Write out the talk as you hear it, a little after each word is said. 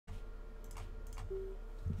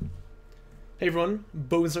Hey everyone,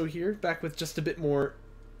 Bozo here, back with just a bit more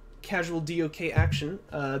casual DOK action.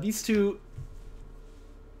 These two...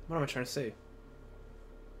 What am I trying to say?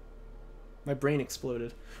 My brain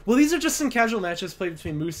exploded. Well, these are just some casual matches played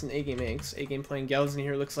between Moose and AGameAnx. A-Game playing Galzin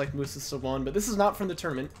here, looks like Moose is still on, but this is not from the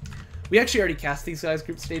tournament. We actually already cast these guys'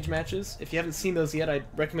 group stage matches. If you haven't seen those yet, I'd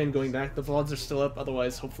recommend going back. The vlogs are still up,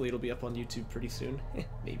 otherwise hopefully it'll be up on YouTube pretty soon.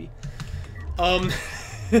 Maybe.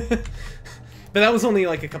 But that was only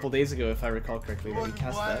like a couple days ago, if I recall correctly, that we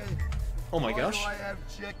cast that. Oh my gosh. I have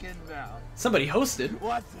chicken now? Somebody hosted.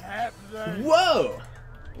 What's happening? Whoa!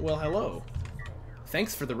 Well, hello.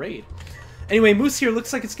 Thanks for the raid. Anyway, Moose here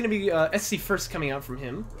looks like it's going to be SC first coming out from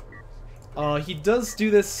him. He does do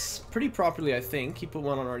this pretty properly, I think. He put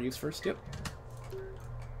one on our use first, yep.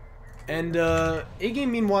 And A-Game,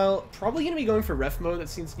 meanwhile, probably going to be going for ref mode. That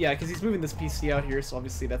seems, yeah, because he's moving this PC out here, so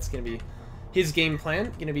obviously that's going to be his game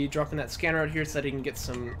plan. Gonna be dropping that scanner out here so that he can get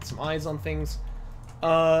some eyes on things.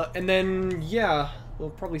 And then, yeah, we'll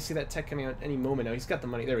probably see that tech coming out any moment now. He's got the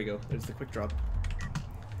money. There we go. There's the quick drop.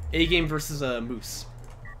 A-Game versus Moose.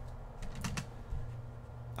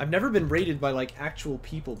 I've never been rated by, like, actual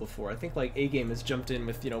people before. I think, like, A-Game has jumped in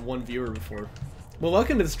with, you know, one viewer before. Well,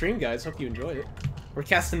 welcome to the stream, guys. Hope you enjoy it. We're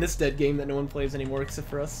casting this dead game that no one plays anymore except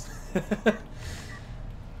for us.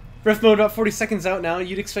 Ref mode about 40 seconds out now.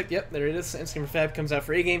 You'd expect, yep, there it is. Instant Fab comes out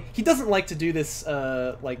for A-Game. He doesn't like to do this,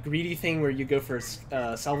 like, greedy thing where you go for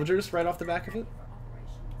salvagers right off the back of it.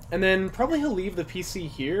 And then probably he'll leave the PC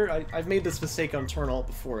here. I've made this mistake on Torn Alt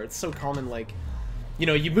before. It's so common, like, you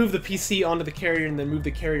know, you move the PC onto the carrier and then move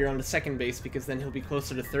the carrier onto second base because then he'll be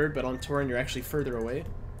closer to third, but on Torn you're actually further away.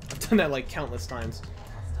 I've done that, like, countless times.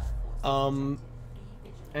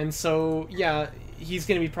 And so, yeah, he's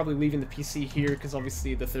going to be probably leaving the PC here because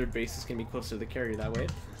obviously the third base is going to be closer to the carrier that way.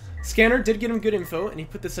 Scanner did get him good info, and he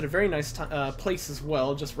put this at a very nice place as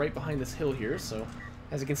well, just right behind this hill here. So,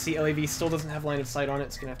 as you can see, LAV still doesn't have line of sight on it.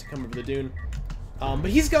 It's going to have to come over the dune. But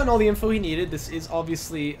he's gotten all the info he needed. This is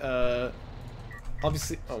obviously, oh,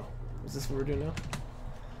 is this what we're doing now?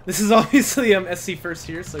 This is obviously SC first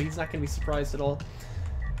here, so he's not going to be surprised at all.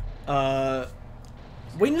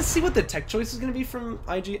 Waiting to see what the tech choice is going to be from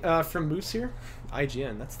from Moose here.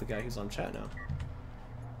 IGN, that's the guy who's on chat now.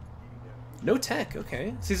 No tech,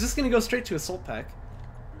 okay. So he's just going to go straight to Assault Pack.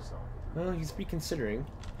 Well, he's reconsidering.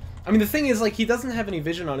 I mean, the thing is, like, he doesn't have any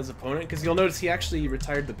vision on his opponent, because you'll notice he actually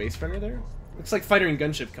retired the base runner there. Looks like Fighter and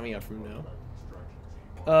Gunship coming out from him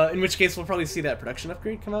now. In which case, we'll probably see that production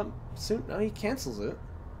upgrade come out soon. No, he cancels it.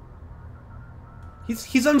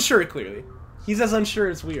 He's unsure, clearly. He's as unsure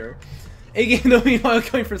as we are. A-Game, though, meanwhile,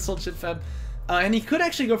 going for Assault Chip Fab. And he could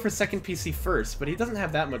actually go for second PC first, but he doesn't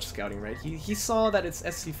have that much scouting, right? He saw that it's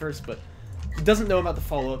SC first, but he doesn't know about the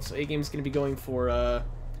follow-up, so A-Game's going to be going for,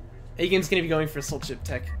 A-Game's going to be going for Assault Chip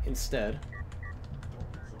Tech instead.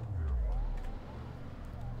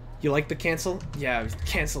 You like the cancel? Yeah,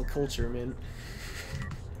 cancel culture, man.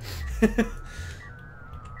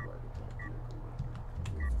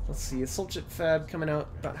 Let's see, Assault Chip Fab coming out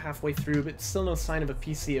about halfway through, but still no sign of a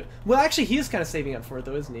PC. Well, actually, he is kind of saving up for it,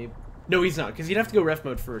 though, isn't he? No, he's not, because he'd have to go ref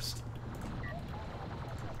mode first.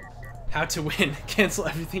 How to win. Cancel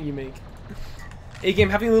everything you make. A-Game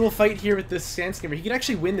having a little fight here with this Sand Skimmer. He could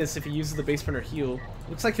actually win this if he uses the base runner heal.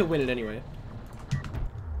 Looks like he'll win it anyway.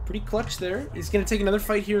 Pretty clutch there. He's going to take another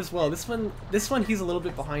fight here as well. This one he's a little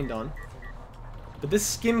bit behind on. But this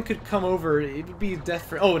skim could come over. It would be death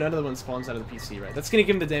for... Oh, another one spawns out of the PC, right? That's going to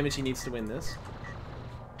give him the damage he needs to win this.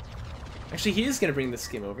 Actually, he is going to bring the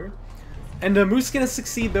skim over. And Moose going to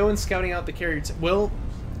succeed, though, in scouting out the carrier. Well,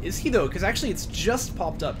 is he, though? Because actually, it's just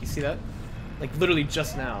popped up. You see that? Like, literally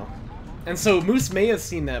just now. And so, Moose may have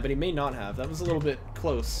seen that, but he may not have. That was a little bit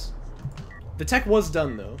close. The tech was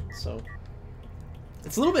done, though, so...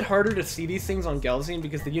 It's a little bit harder to see these things on Galzin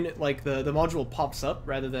because the unit, like, the module pops up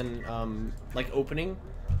rather than, like, opening.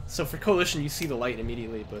 So for Coalition, you see the light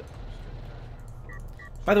immediately, but...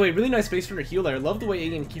 By the way, really nice base runner heal there. I love the way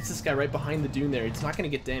A-Game keeps this guy right behind the dune there. He's not going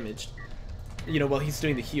to get damaged, you know, while he's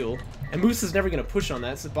doing the heal. And Moose is never going to push on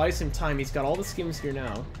that, so it buys him time. He's got all the skims here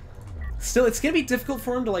now. Still, it's going to be difficult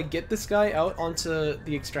for him to, like, get this guy out onto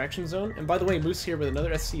the extraction zone. And by the way, Moose here with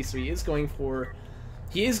another SC, so he is going for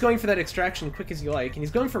that extraction quick as you like, and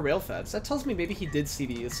he's going for rail fabs. That tells me maybe he did see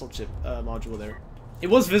the Assault Chip module there. It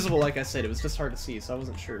was visible, like I said, it was just hard to see, so I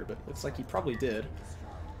wasn't sure, but looks like he probably did.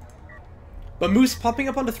 But Moose popping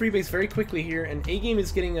up onto 3 base very quickly here, and A-Game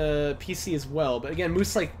is getting a PC as well. But again,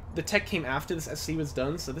 Moose, like, the tech came after this SC was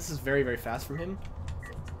done, so this is very, very fast from him.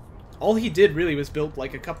 All he did really was build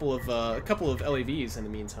like a couple of LAVs in the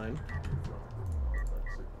meantime.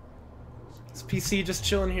 This PC just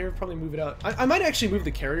chilling here. Probably move it out. I might actually move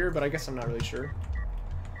the carrier, but I guess I'm not really sure.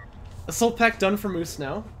 Assault pack done for Moose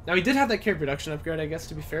now. Now he did have that carrier production upgrade, I guess,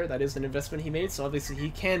 to be fair. That is an investment he made, so obviously he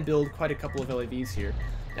can build quite a couple of LAVs here.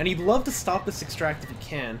 And he'd love to stop this extract if he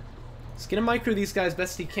can. He's gonna micro these guys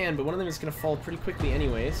best he can, but one of them is gonna fall pretty quickly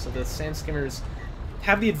anyway, so the Sand Skimmers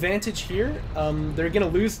have the advantage here. They're gonna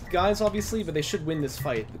lose guys, obviously, but they should win this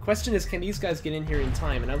fight. The question is, can these guys get in here in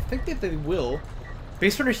time? And I think that they will.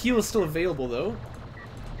 Base Runner heal is still available, though.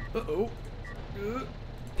 Uh-oh.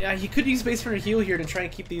 Yeah, he could use Base Runner heal here to try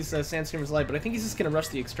and keep these Sand Skimmers alive, but I think he's just gonna rush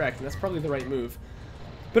the extract, and that's probably the right move.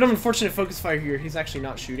 Bit of unfortunate focus fire here. He's actually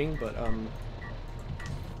not shooting, but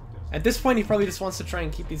at this point he probably just wants to try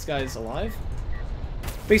and keep these guys alive.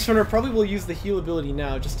 Base Runner probably will use the heal ability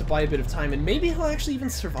now just to buy a bit of time, and maybe he'll actually even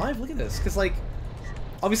survive. Look at this, because, like,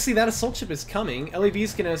 obviously that assault ship is coming.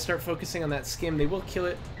 LAV's gonna start focusing on that skim. They will kill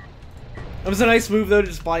it. That was a nice move, though, to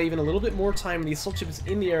just buy even a little bit more time. The assault ship is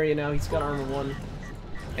in the area now. He's got armor 1.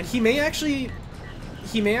 And he may actually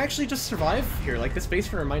just survive here. Like, this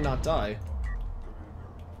Base Runner might not die.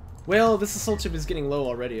 Well, this assault ship is getting low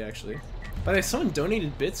already, actually. By the way, someone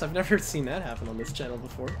donated bits? I've never seen that happen on this channel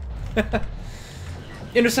before.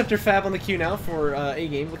 Interceptor Fab on the queue now for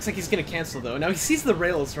A-Game. Looks like he's going to cancel, though. Now, he sees the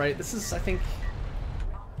rails, right? This is, I think,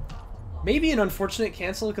 maybe an unfortunate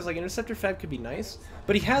cancel, because, like, Interceptor Fab could be nice.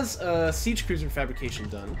 But he has Siege Cruiser fabrication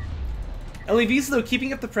done. LAVs, though,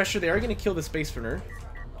 keeping up the pressure. They are going to kill this Base Runner.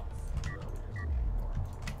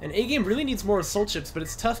 And A-Game really needs more assault ships, but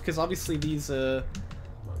it's tough, because obviously these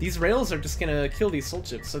rails are just going to kill these assault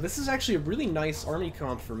ships. So this is actually a really nice army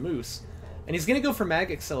comp for Moose. And he's going to go for Mag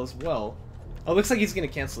Excel as well. Oh, looks like he's going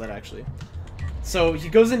to cancel that, actually. So he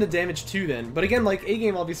goes into damage 2 then. But again, like,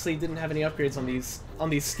 A-Game obviously didn't have any upgrades on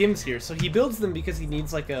these skims here. So he builds them because he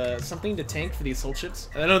needs, like, something to tank for these assault ships.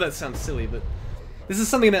 And I know that sounds silly, but this is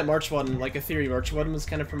something that Marchwadden, like a theory Marchwadden was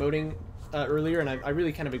kind of promoting earlier, and I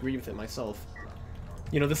really kind of agree with it myself.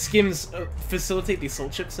 You know, the skims facilitate the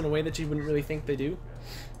assault ships in a way that you wouldn't really think they do.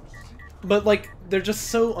 But, like, they're just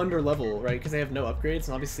so under-level, right? Because they have no upgrades,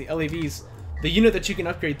 and obviously LAVs, the unit that you can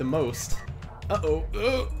upgrade the most. Uh-oh.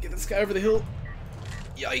 Oh, get this guy over the hill.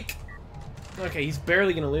 Yike. Okay, he's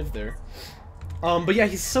barely gonna live there. But yeah,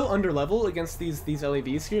 he's so under-level against these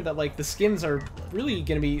LAVs here that, like, the skims are really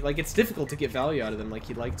gonna be, like, it's difficult to get value out of them like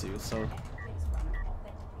you'd like to, so...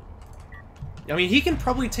 I mean, he can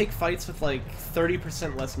probably take fights with, like,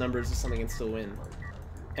 30% less numbers or something and still win.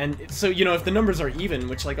 And so, you know, if the numbers are even,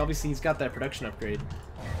 which, like, obviously he's got that production upgrade,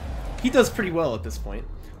 he does pretty well at this point.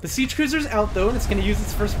 The Siege Cruiser's out, though, and it's going to use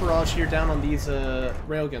its first barrage here down on these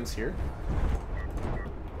railguns here.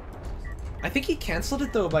 I think he canceled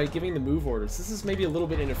it, though, by giving the move orders. This is maybe a little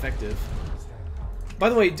bit ineffective. By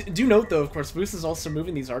the way, do note, though, of course, Moose is also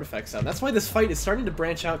moving these artifacts out. That's why this fight is starting to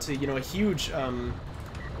branch out to, you know, a huge...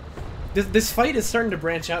 This fight is starting to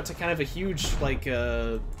branch out to kind of a huge, like,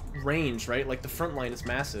 range, right? Like, the front line is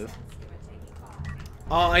massive.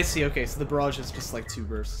 Oh, I see. Okay, so the barrage is just, like, 2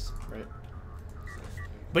 bursts, right?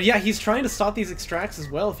 But yeah, he's trying to stop these extracts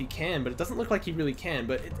as well if he can, but it doesn't look like he really can.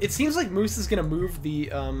 But it seems like Moose is going to move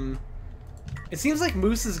the, It seems like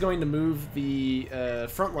Moose is going to move the,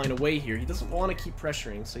 front line away here. He doesn't want to keep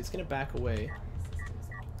pressuring, so he's going to back away.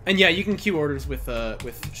 And yeah, you can queue orders with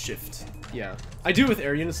shift. Yeah. I do it with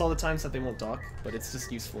air units all the time so that they won't dock, but it's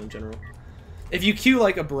just useful in general. If you queue,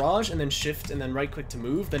 like, a barrage and then shift and then right-click to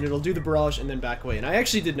move, then it'll do the barrage and then back away. And I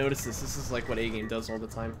actually did notice this. This is, like, what A-Game does all the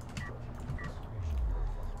time.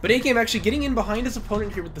 But A-Game actually getting in behind his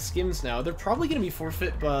opponent here with the skims now. They're probably going to be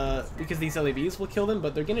forfeit because these LAVs will kill them,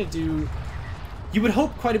 but they're going to do, you would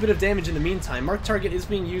hope, quite a bit of damage in the meantime. Mark target is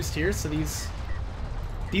being used here, so these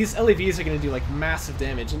LAVs are going to do, like, massive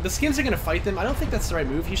damage. And the skims are going to fight them. I don't think that's the right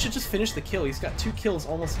move. He should just finish the kill. He's got 2 kills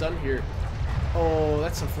almost done here. Oh,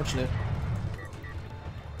 that's unfortunate.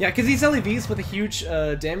 Yeah, because these LAVs with a huge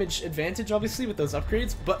damage advantage, obviously, with those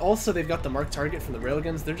upgrades, but also they've got the mark target from the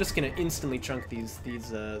railguns. They're just going to instantly chunk these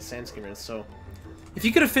sand skimmers. So if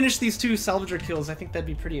you could have finished these 2 salvager kills, I think that'd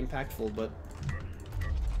be pretty impactful, but...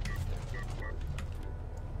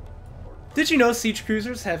 Did you know Siege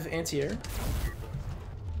Cruisers have anti-air?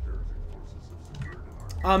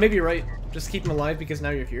 Maybe you're right. Just keep them alive because now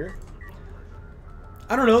you're here.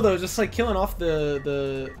 I don't know, though. Just, like, killing off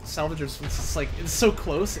the salvagers, it's just, like, it's so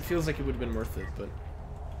close, it feels like it would have been worth it, but...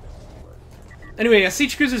 Anyway,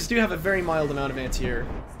 Siege Cruisers do have a very mild amount of anti-air.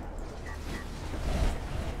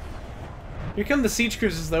 Here come the Siege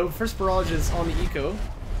Cruisers, though. First barrage is on the eco.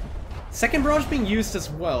 Second barrage being used as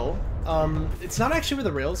well. It's not actually where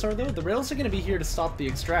the rails are, though. The rails are going to be here to stop the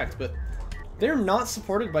extract, but... They're not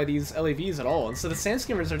supported by these LAVs at all, and so the Sand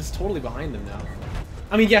Skimmers are just totally behind them now.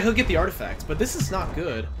 I mean, yeah, he'll get the artifact, but this is not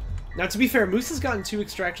good. Now, to be fair, Moose has gotten 2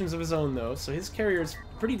 extractions of his own, though, so his carrier is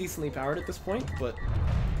pretty decently powered at this point, but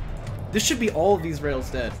this should be all of these rails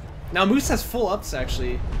dead. Now, Moose has full ups,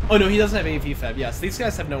 actually. Oh, no, he doesn't have AV Fab. Yes, these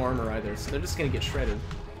guys have no armor either, so they're just going to get shredded.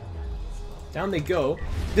 Down they go.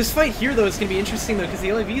 This fight here, though, is going to be interesting, though, because the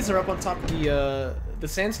LAVs are up on top of the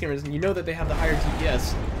Sand Skimmers, and you know that they have the higher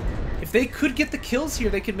DPS. If they could get the kills here,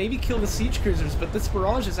 they could maybe kill the Siege Cruisers, but this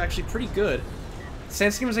barrage is actually pretty good.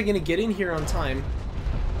 Sand Skimmers are going to get in here on time.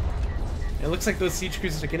 And it looks like those Siege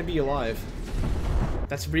Cruisers are going to be alive.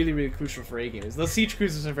 That's really, really crucial for A-Gamers. Those Siege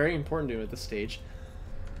Cruisers are very important to him at this stage.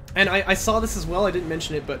 And I saw this as well, I didn't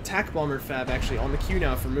mention it, but Tac Bomber Fab actually on the queue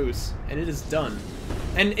now for Moose, and it is done.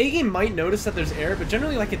 And A-Game might notice that there's air, but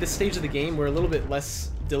generally, like, at this stage of the game, we're a little bit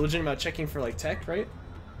less diligent about checking for, like, tech, right?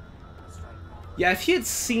 Yeah, if he had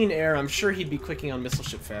seen air, I'm sure he'd be clicking on Missile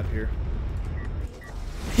Ship Fab here.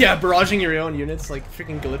 Yeah, barraging your own units like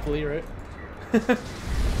freaking Gallipoli, right?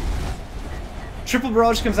 Triple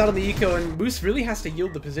barrage comes out of the eco, and Moose really has to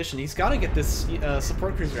yield the position. He's got to get this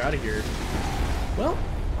support cruiser out of here. Well,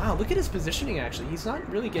 wow, look at his positioning, actually. He's not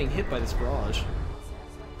really getting hit by this barrage.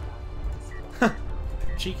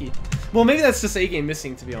 Cheeky. Well, maybe that's just A-Game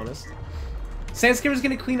missing, to be honest. Sandskimmer's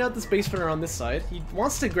going to clean out this base runner on this side. He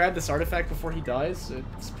wants to grab this artifact before he dies.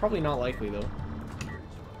 It's probably not likely, though.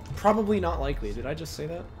 Probably not likely. Did I just say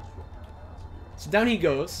that? So down he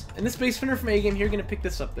goes. And this base runner from A-Game here going to pick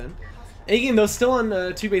this up then. A-Game, though, still on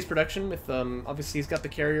 2-base production with, obviously, he's got the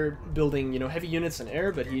carrier building, you know, heavy units in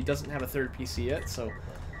air, but he doesn't have a 3rd PC yet, so...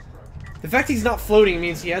 The fact he's not floating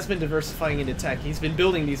means he has been diversifying into tech. He's been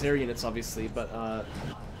building these air units, obviously, but,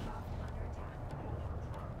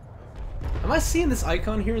 am I seeing this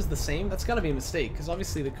icon here as the same? That's gotta be a mistake, because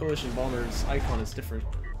obviously the Coalition Bomber's icon is different.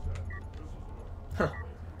 Huh.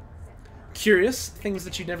 Curious. Things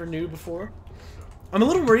that you never knew before. I'm a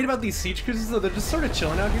little worried about these Siege Cruisers, though. They're just sort of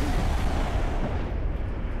chilling out here.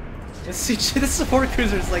 This support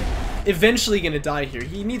cruiser is, like, eventually gonna die here.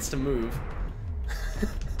 He needs to move.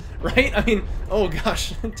 Right? I mean, oh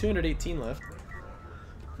gosh, 218 left.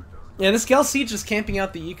 Yeah, this Gal Siege just camping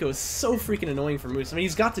out the eco is so freaking annoying for Moose. I mean,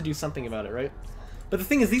 he's got to do something about it, right? But the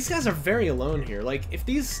thing is, these guys are very alone here. Like, if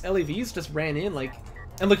these LAVs just ran in, like...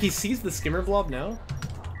 And look, he sees the Skimmer Blob now.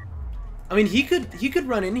 I mean, he could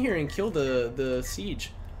run in here and kill the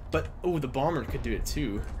Siege. But, oh, the Bomber could do it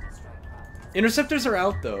too. Interceptors are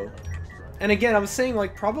out, though. And again, I was saying,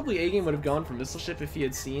 like, probably A-Game would have gone for Missile Ship if he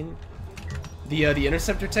had seen the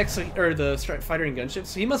Interceptor tech, so, or the Fighter and Gunship,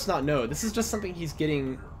 so he must not know. This is just something he's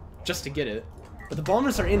getting just to get it. But the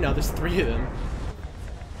Bombers are in now, there's 3 of them.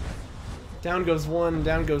 Down goes 1,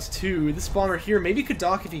 down goes 2. This Bomber here maybe could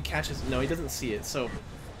dock if he catches... No, he doesn't see it, so...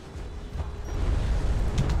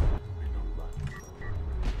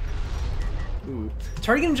 Ooh.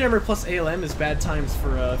 Targeting Jammer plus ALM is bad times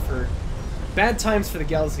for bad times for the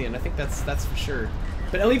Galzian. I think that's for sure.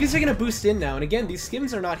 But LEVs are gonna boost in now, and again, these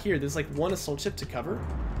skims are not here. There's like 1 assault ship to cover.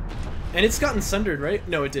 And it's gotten sundered, right?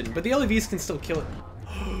 No, it didn't. But the LEVs can still kill it.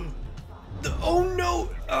 Oh no!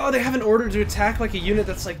 Oh, they have an order to attack like a unit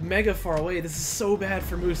that's like mega far away. This is so bad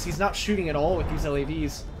for Moose. He's not shooting at all with these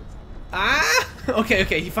LEVs. Ah!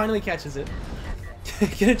 Okay, he finally catches it.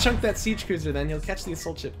 Gonna chunk that Siege Cruiser then. He'll catch the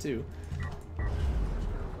assault ship too.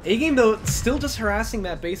 A-Game, though, still just harassing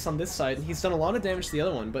that base on this side, and he's done a lot of damage to the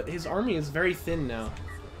other one, but his army is very thin now.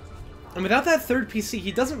 And without that 3rd PC,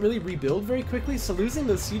 he doesn't really rebuild very quickly, so losing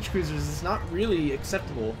those Siege Cruisers is not really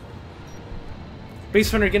acceptable.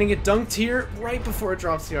 Base Runner getting it dunked here right before it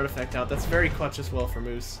drops the artifact out. That's very clutch as well for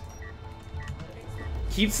Moose.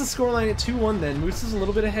 Keeps the scoreline at 2-1 then. Moose is a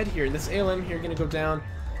little bit ahead here, and this ALM here going to go down.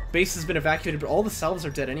 Base has been evacuated, but all the salves are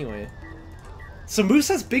dead anyway. So Moose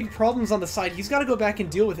has big problems on the side. He's got to go back and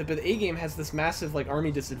deal with it, but A-Game has this massive, like,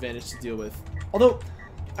 army disadvantage to deal with. Although,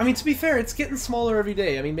 I mean, to be fair, it's getting smaller every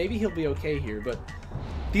day. I mean, maybe he'll be okay here, but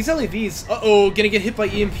these LAVs, uh-oh, gonna get hit by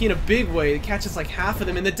EMP in a big way. It catches, like, half of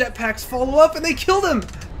them, and the det packs follow up, and they kill them!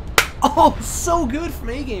 Oh, so good from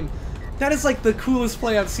A-Game. That is, like, the coolest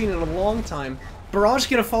play I've seen in a long time. Barrage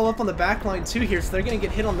gonna follow up on the back line, too, here, so they're gonna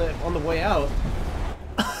get hit on the way out.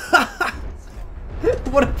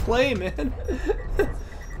 What a play, man.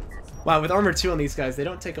 Wow, with armor 2 on these guys, they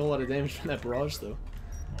don't take a whole lot of damage from that barrage, though.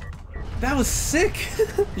 That was sick!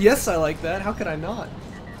 Yes, I like that. How could I not?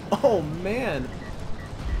 Oh, man.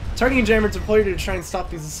 Targeting Jammer deployed to try and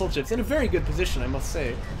stop these assault ships. In a very good position, I must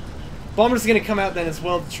say. Bomber's gonna come out then as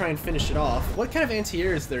well to try and finish it off. What kind of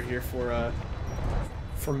anti-air is there here for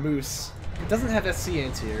Moose? It doesn't have SC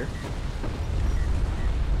anti-air.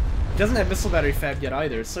 He doesn't have missile battery fab yet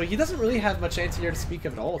either, so he doesn't really have much anti-air to speak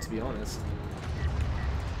of at all, to be honest.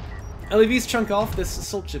 LEVs chunk off this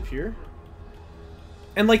assault chip here.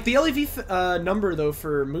 And like the LEV number though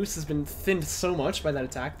for Moose has been thinned so much by that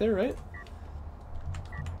attack there, right?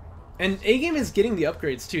 And A-Game is getting the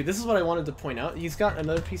upgrades too. This is what I wanted to point out. He's got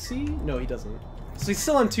another PC? No, he doesn't. So he's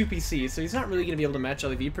still on 2 PCs, so he's not really going to be able to match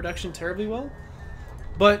LEV production terribly well.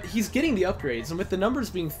 But he's getting the upgrades, and with the numbers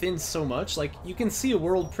being thinned so much, like, you can see a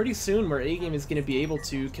world pretty soon where A-Game is going to be able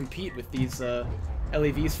to compete with these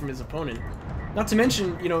LEVs from his opponent. Not to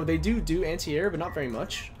mention, you know, they do anti-air, but not very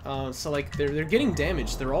much. So, like, they're getting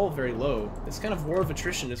damaged. They're all very low. This kind of war of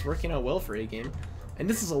attrition is working out well for A-Game. And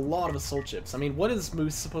this is a lot of assault chips. I mean, what is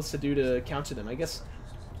Moose supposed to do to counter them? I guess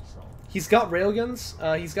he's got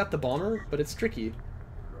railguns, he's got the bomber, but it's tricky.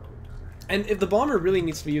 And if the bomber really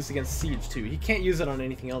needs to be used against Siege, too. He can't use it on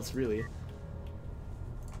anything else, really.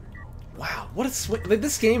 Wow, what a swing. Like,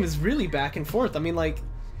 this game is really back and forth. I mean, like,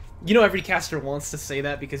 you know every caster wants to say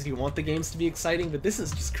that because you want the games to be exciting, but this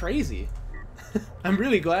is just crazy. I'm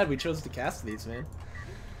really glad we chose to cast these, man.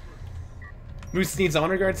 Moose needs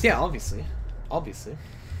honor guards? Yeah, obviously. Obviously.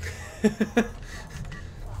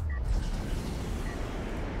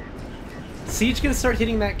 Siege gonna start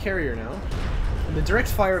hitting that carrier now. And the direct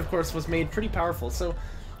fire, of course, was made pretty powerful. So,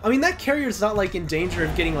 I mean, that carrier's not, like, in danger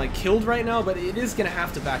of getting, like, killed right now, but it is gonna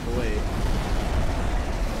have to back away.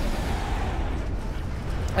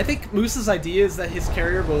 I think Moose's idea is that his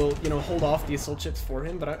carrier will, you know, hold off the assault chips for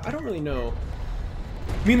him, but I don't really know.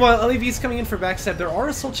 Meanwhile, LEV's coming in for backstab. There are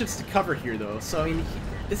assault chips to cover here, though, so, I mean,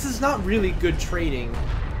 this is not really good trading.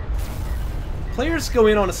 Players go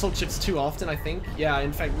in on assault chips too often, I think. Yeah,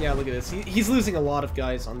 in fact, yeah, look at this. He's losing a lot of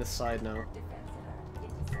guys on this side now.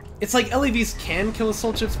 It's like LEVs can kill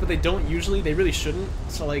assault chips, but they don't usually. They really shouldn't.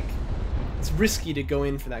 So, like, it's risky to go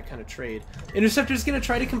in for that kind of trade. Interceptor's going to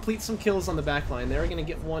try to complete some kills on the back line. They're going to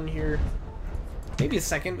get one here. Maybe a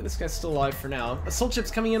second, but this guy's still alive for now. Assault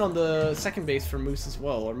chips coming in on the second base for Moose as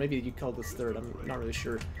well. Or maybe you call this third. I'm not really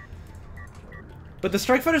sure. But the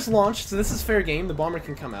Strike Fighter's launched, so this is fair game. The bomber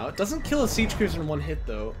can come out. Doesn't kill a siege cruiser in one hit,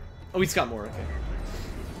 though. Oh, he's got more. Okay.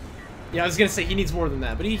 Yeah, I was going to say he needs more than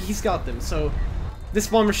that, but he's got them. So this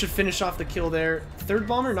bomber should finish off the kill there. Third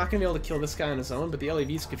bomber, not going to be able to kill this guy on his own, but the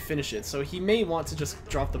LEVs could finish it. So he may want to just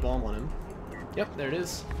drop the bomb on him. Yep, there it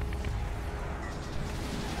is.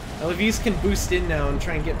 LEVs can boost in now and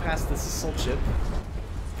try and get past this assault ship.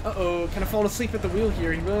 Uh-oh, kind of falling asleep at the wheel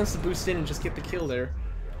here. He really wants to boost in and just get the kill there.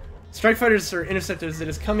 Strike Fighters or Interceptors that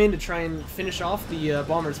has come in to try and finish off the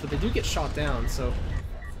bombers, but they do get shot down, so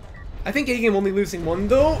I think A-Game only losing one,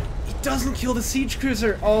 though. He doesn't kill the Siege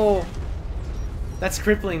Cruiser. Oh, that's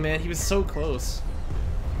crippling, man. He was so close.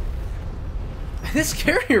 This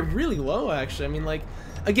carrier really low, actually. I mean, like,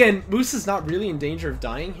 again, Moose is not really in danger of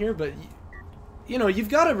dying here, but, you know, you've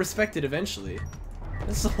got to respect it eventually.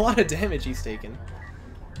 This is a lot of damage he's taken.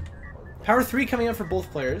 Power 3 coming up for both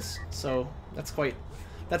players, so that's quite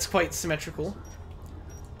symmetrical.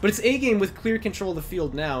 But it's A-Game with clear control of the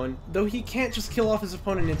field now, and though he can't just kill off his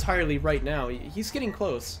opponent entirely right now, he's getting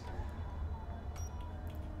close.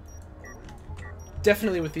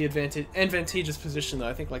 Definitely with the advantageous position, though.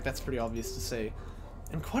 I think, like, that's pretty obvious to say.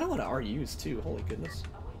 And quite a lot of RUs, too. Holy goodness.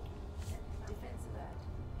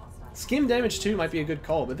 Skim damage, too, might be a good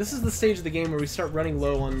call, but this is the stage of the game where we start running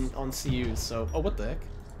low on CUs, so... Oh, what the heck?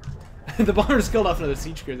 The bomber just killed off another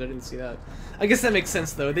siege cruiser. I didn't see that. I guess that makes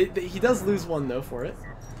sense, though. He does lose one, though, for it.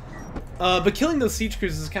 But killing those siege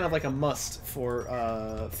cruisers is kind of like a must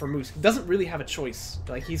for Moose. He doesn't really have a choice.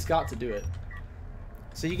 Like, he's got to do it.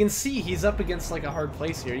 So you can see he's up against, like, a hard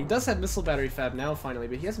place here. He does have missile battery fab now, finally,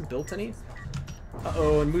 but he hasn't built any.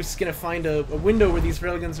 Uh-oh, and Moose is going to find a window where these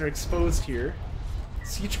railguns are exposed here.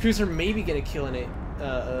 Siege cruiser maybe going to kill an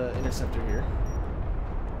interceptor here.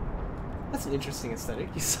 That's an interesting aesthetic.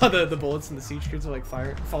 You saw the bullets and the siege cruiser like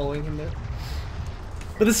following him there.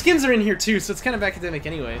 But the skins are in here too, so it's kind of academic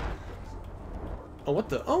anyway. Oh, what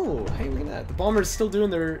the? Oh, hey, look at that. The bomber's still doing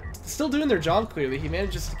their job. Clearly, he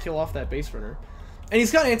manages to kill off that base runner, and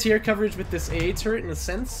he's got anti-air coverage with this AA turret in a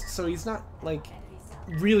sense, so he's not like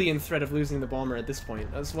really in threat of losing the bomber at this point,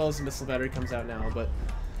 as well as the missile battery comes out now. But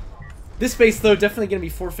this base, though, definitely going to be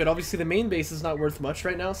forfeit. Obviously, the main base is not worth much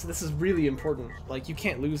right now, so this is really important. Like, you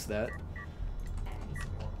can't lose that.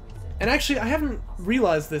 And actually, I haven't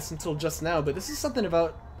realized this until just now, but this is something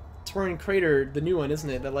about Taurian Crater, the new one, isn't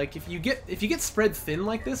it? That, like, if you get spread thin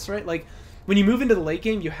like this, right? Like, when you move into the late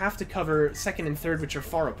game, you have to cover second and third, which are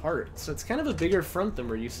far apart. So it's kind of a bigger front than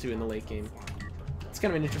we're used to in the late game. It's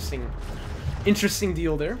kind of an interesting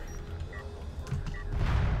deal there.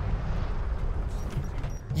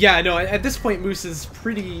 Yeah, no, at this point, Moose is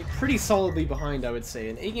pretty solidly behind, I would say.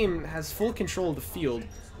 And A-Game has full control of the field.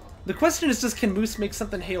 The question is just, can Moose make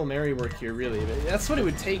something Hail Mary work here, really? That's what it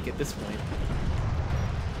would take at this point.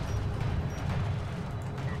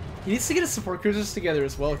 He needs to get his support cruisers together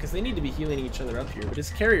as well, because they need to be healing each other up here, but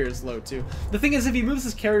his carrier is low too. The thing is, if he moves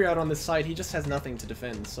his carrier out on this side, he just has nothing to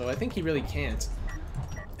defend, so I think he really can't.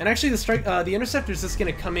 And actually, the Interceptor's just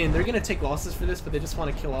going to come in. They're going to take losses for this, but they just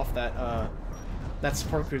want to kill off that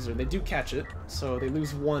support cruiser. They do catch it, so they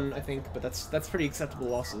lose 1, I think, but that's pretty acceptable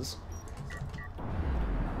losses.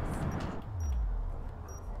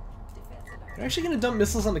 They're actually going to dump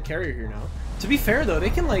missiles on the carrier here now. To be fair though,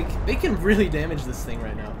 they can really damage this thing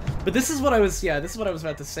right now. But this is what I was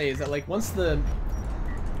about to say, is that like once the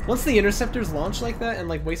interceptors launch like that and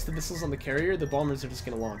like waste the missiles on the carrier, the bombers are just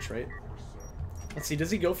going to launch, right? Let's see,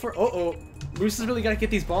 does he go for... Oh, Moose has really got to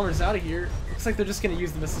get these bombers out of here. Looks like they're just going to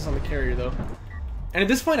use the missiles on the carrier though. And at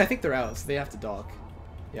this point I think they're out, so they have to dock.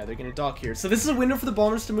 Yeah, they're going to dock here. So this is a window for the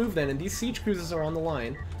bombers to move then, and these siege cruisers are on the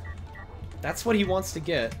line. That's what he wants to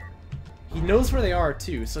get. He knows where they are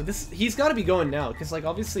too, so he's got to be going now, because like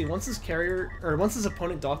obviously once his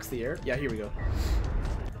opponent docks the air, yeah, here we go.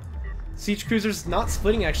 Siege cruisers not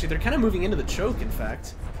splitting actually, they're kind of moving into the choke in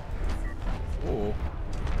fact. Oh.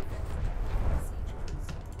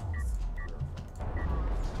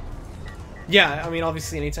 Yeah, I mean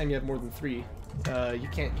obviously anytime you have more than 3, you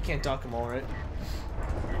can't dock them all, right?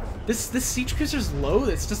 This siege cruiser's low.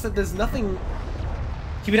 It's just that there's nothing.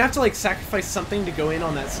 He would have to like sacrifice something to go in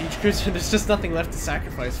on that siege cruiser. There's just nothing left to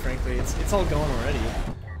sacrifice, frankly. It's all gone already.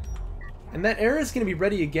 And that era is going to be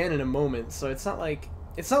ready again in a moment, so it's not like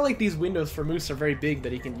these windows for Moose are very big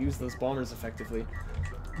that he can use those bombers effectively.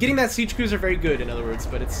 Getting that siege cruiser very good, in other words,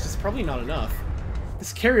 but it's just probably not enough.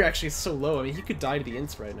 This carrier actually is so low. I mean, he could die to the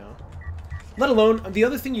ints right now. Let alone, the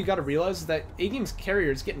other thing you got to realize is that AGame's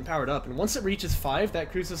carrier is getting powered up, and once it reaches 5,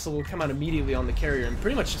 that cruise missile will come out immediately on the carrier and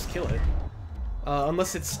pretty much just kill it.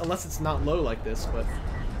 Unless it's not low like this, but...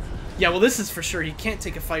 Yeah, well this is for sure. He can't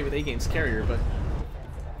take a fight with AGame's carrier, but...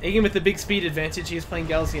 AGame with the big speed advantage, he is playing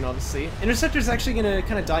Galzian, obviously. Interceptor's actually gonna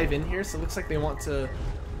kind of dive in here, so it looks like they want to...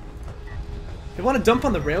 They want to dump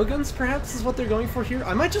on the railguns, perhaps, is what they're going for here.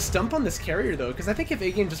 I might just dump on this carrier, though, because I think if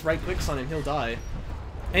AGame just right-clicks on him, he'll die.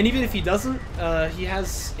 And even if he doesn't, he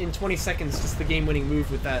has, in 20 seconds, just the game-winning move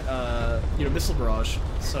with that, you know, missile barrage,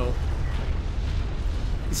 so...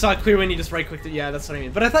 You saw it clear when you just right-clicked it, yeah, that's what I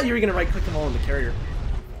mean. But I thought you were gonna right-click them all on the carrier.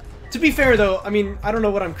 To be fair, though, I mean, I don't know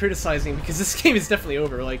what I'm criticizing, because this game is definitely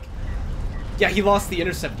over, like... Yeah, he lost the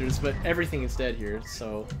interceptors, but everything is dead here,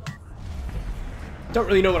 so... Don't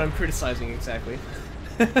really know what I'm criticizing, exactly.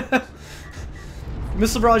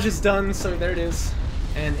 Missile barrage is done, so there it is.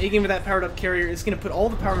 And AGame with that powered-up carrier is gonna put all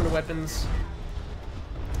the power into weapons.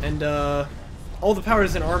 And, all the power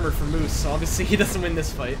is in armor for Moose, so obviously he doesn't win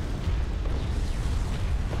this fight.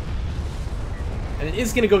 And it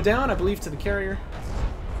is going to go down, I believe, to the carrier.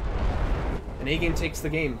 And AGame takes the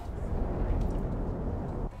game.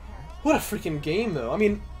 What a freaking game, though. I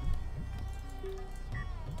mean...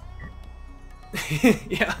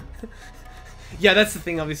 yeah. Yeah, that's the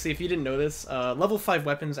thing, obviously, if you didn't know this. Level 5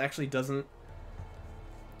 weapons actually doesn't...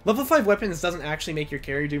 Level 5 weapons doesn't actually make your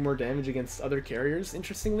carrier do more damage against other carriers,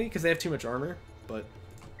 interestingly, because they have too much armor. But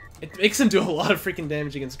it makes them do a lot of freaking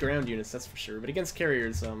damage against ground units, that's for sure. But against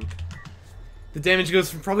carriers, the damage goes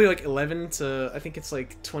from probably like 11 to, I think it's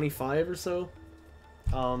like 25 or so.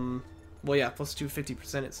 Well, yeah, plus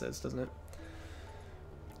 250% it says, doesn't it?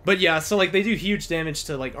 But yeah, so like they do huge damage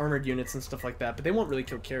to like armored units and stuff like that, but they won't really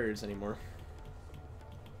kill carriers anymore.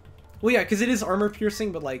 Well, yeah, because it is armor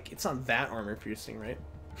piercing, but like it's not that armor piercing, right?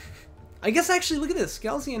 I guess actually, look at this.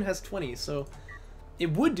 Galzian has 20, so it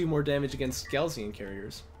would do more damage against Galzian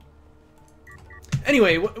carriers.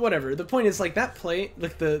 Anyway, whatever. The point is, like, that plate,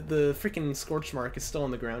 like, the freaking scorch mark is still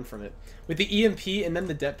on the ground from it. With the EMP and then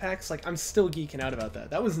the det packs, like, I'm still geeking out about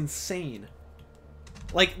that. That was insane.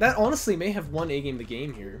 Like, that honestly may have won AGame the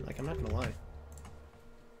game here. Like, I'm not gonna lie.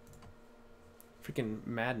 Freaking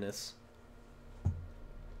madness.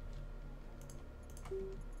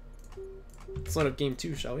 Let's load up game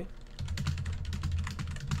 2, shall we?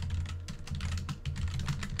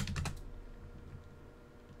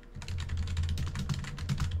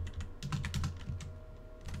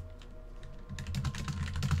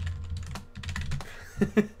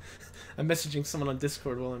 I'm messaging someone on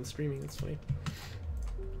Discord while I'm streaming, that's funny.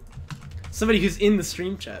 Somebody who's in the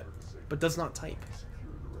stream chat, but does not type.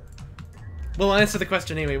 Well, I'll answer the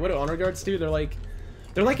question anyway. What do honor guards do? They're like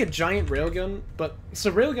a giant railgun, but...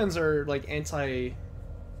 So railguns are like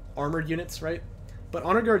anti-armored units, right? But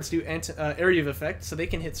honor guards do area of effect, so they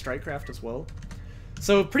can hit strikecraft as well.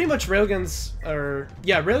 So pretty much railguns are,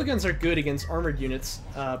 yeah, railguns are good against armored units,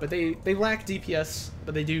 but they lack DPS,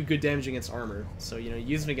 but they do good damage against armor. So, you know, you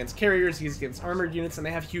use them against carriers, use them against armored units, and they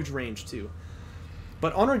have huge range too.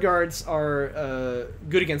 But honor guards are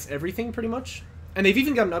good against everything pretty much, and they've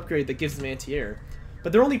even got an upgrade that gives them anti-air.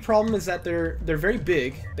 But their only problem is that they're very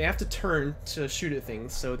big. They have to turn to shoot at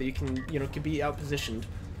things, so that you can, you know, can be outpositioned.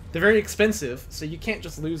 They're very expensive, so you can't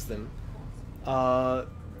just lose them.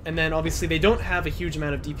 And then obviously they don't have a huge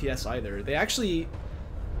amount of DPS either. They actually,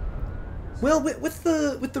 well, with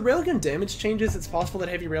the railgun damage changes, it's possible that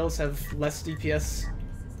heavy rails have less DPS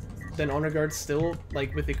than honor guards still,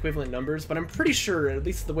 like with equivalent numbers. But I'm pretty sure, at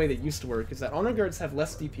least the way they used to work, is that honor guards have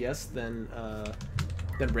less DPS than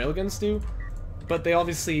railguns do. But they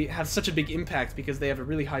obviously have such a big impact because they have a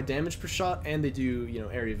really high damage per shot, and they do, you know,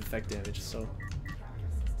 area of effect damage. So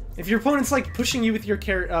if your opponent's like pushing you with your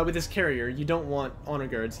with his carrier, you don't want honor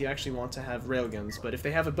guards. You actually want to have railguns. But if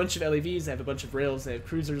they have a bunch of LEVs, they have a bunch of rails, they have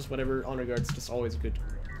cruisers, whatever, honor guards just always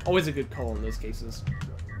a good call in those cases.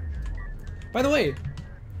 By the way,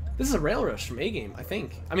 this is a rail rush from A-Game, I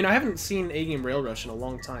think. I mean, I haven't seen A-Game rail rush in a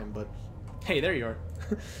long time, but hey, there you are.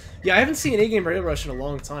 Yeah, I haven't seen A-Game rail rush in a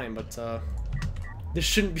long time, but this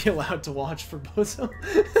shouldn't be allowed to watch for Bozo.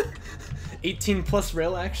 18 plus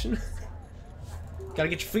rail action. Gotta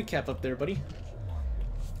get your fleet cap up there, buddy.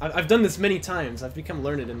 I've done this many times. I've become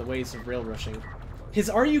learned in the ways of rail rushing. His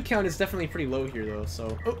RU count is definitely pretty low here, though,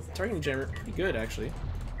 so... Oh, targeting jammer. Pretty good, actually.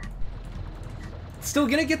 Still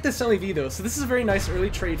gonna get this LEV, though, so this is a very nice early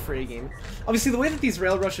trade for A-Game. Obviously, the way that these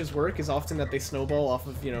rail rushes work is often that they snowball off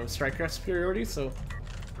of, you know, strike-craft superiority, so...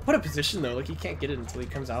 What a position, though. Like, he can't get it until he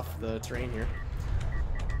comes off the terrain here.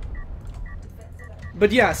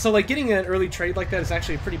 But yeah, so like getting an early trade like that is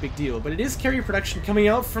actually a pretty big deal. But it is carrier production coming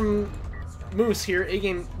out from Moose here.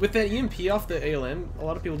 A-Game with that EMP off the ALM. A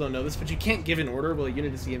lot of people don't know this, but you can't give an order while a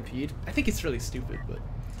unit is EMP'd. I think it's really stupid, but...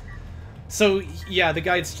 So yeah, the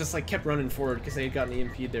guides just like kept running forward because they had gotten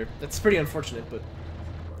EMP'd there. That's pretty unfortunate, but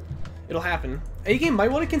it'll happen. A-Game might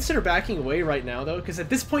want to consider backing away right now though, because at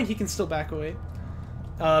this point he can still back away.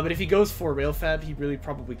 But if he goes for Railfab, he really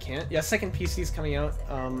probably can't. Yeah, second PC's coming out.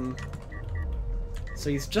 So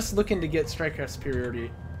he's just looking to get strike-craft superiority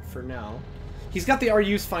for now. He's got the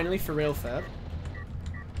RUs finally for Railfab.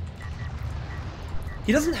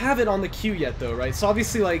 He doesn't have it on the queue yet though, right? So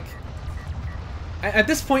obviously, like, at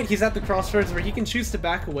this point he's at the crossroads where he can choose to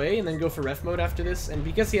back away and then go for ref mode after this, and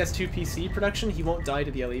because he has 2 PC production, he won't die to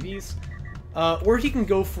the LEVs. Or he can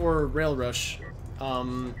go for Rail Rush,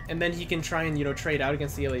 and then he can try and, you know, trade out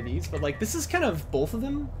against the LEVs, but like, this is kind of both of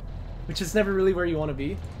them, which is never really where you want to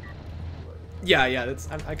be. Yeah, that's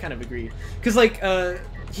I kind of agree. Because, like,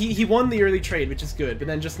 he won the early trade, which is good, but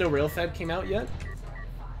then just no Railfab came out yet.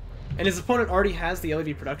 And his opponent already has the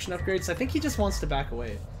LEV production upgrade, so I think he just wants to back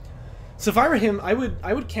away. So if I were him, I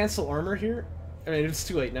would cancel armor here. I mean, it's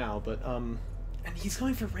too late now, but, and he's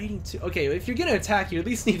going for rating too. Okay, if you're gonna attack, you at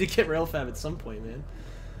least need to get Railfab at some point, man.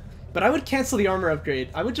 But I would cancel the armor upgrade.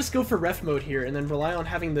 I would just go for ref mode here, and then rely on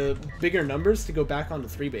having the bigger numbers to go back onto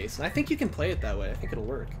 3 base. And I think you can play it that way. I think it'll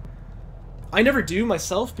work. I never do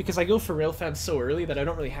myself because I go for Railfab so early that I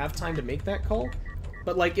don't really have time to make that call.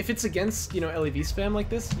 But like if it's against, you know, LEV spam like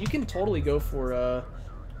this, you can totally go for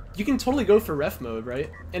ref mode, right?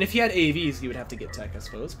 And if you had AAVs, you would have to get tech, I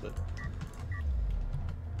suppose, but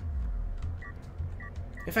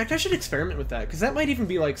in fact, I should experiment with that because that might even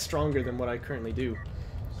be like stronger than what I currently do.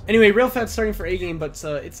 Anyway, Railfab's starting for A-Game, but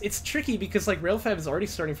it's tricky because like Railfab is already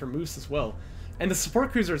starting for Moose as well. And the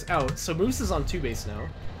support cruiser is out, so Moose is on 2 base now.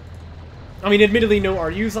 I mean, admittedly, no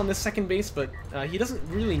RUs on this second base, but he doesn't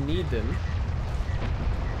really need them.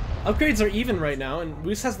 Upgrades are even right now, and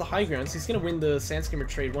Moose has the high ground, so he's going to win the Sandskimmer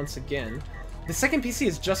trade once again. The second PC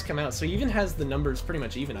has just come out, so he even has the numbers pretty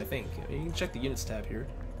much even, I think. You can check the units tab here.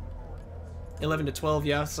 11 to 12,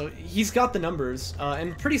 yeah, so he's got the numbers,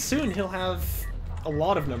 and pretty soon he'll have a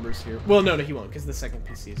lot of numbers here. Well, no, he won't, because the second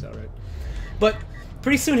PC is out, right? But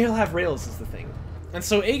pretty soon he'll have rails is the thing. And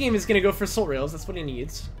so A-Game is going to go for assault rails, that's what he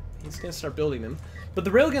needs. He's going to start building them. But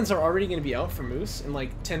the railguns are already going to be out for Moose. In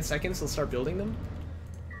like 10 seconds, he'll start building them.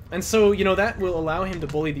 And so, you know, that will allow him to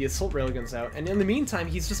bully the assault railguns out. And in the meantime,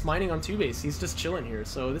 he's just mining on 2 base. He's just chilling here.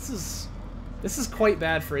 So this is quite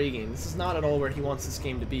bad for A-Game. This is not at all where he wants this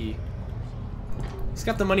game to be. He's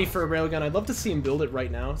got the money for a railgun. I'd love to see him build it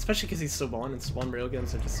right now, especially because he's Soban, and Soban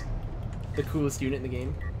railguns are just the coolest unit in the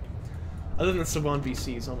game. Other than Soban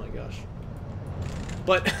VCs, oh my gosh.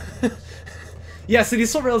 But yeah, so the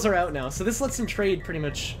assault rails are out now, so this lets him trade pretty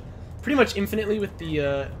much infinitely with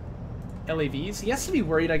the LAVs. He has to be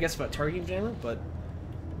worried, I guess, about targeting jammer, but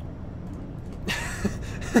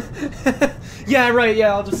Yeah, right,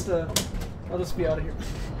 yeah, I'll just be out of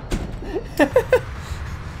here.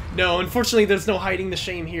 No, unfortunately there's no hiding the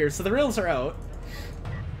shame here, so the rails are out.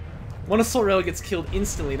 One assault rail gets killed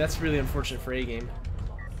instantly, that's really unfortunate for A-Game.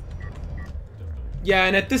 Yeah,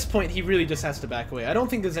 and at this point he really just has to back away. I don't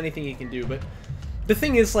think there's anything he can do, but the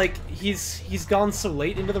thing is, like, he's gone so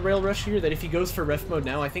late into the rail rush here that if he goes for ref mode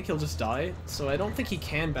now, I think he'll just die, so I don't think he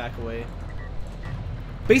can back away.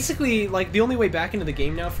 Basically, like, the only way back into the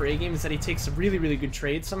game now for A-Game is that he takes a really, really good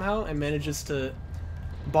trade somehow and manages to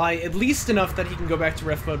buy at least enough that he can go back to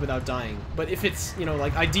ref mode without dying. But if it's, you know,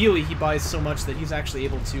 like, ideally he buys so much that he's actually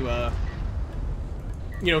able to,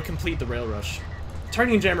 you know, complete the rail rush.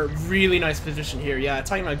 Targeting Jammer, really nice position here. Yeah,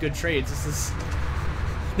 talking about good trades,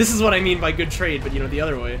 this is what I mean by good trade, but, you know, the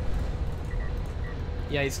other way.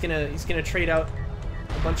 Yeah, he's gonna trade out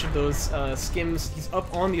a bunch of those skims. He's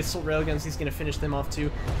up on the assault railguns. He's gonna finish them off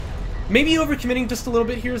too. Maybe overcommitting just a little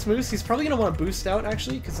bit here is Moose. He's probably gonna want to boost out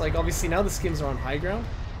actually, because like obviously now the skims are on high ground.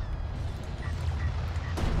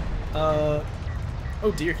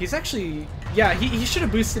 Oh dear, he's actually, yeah, he should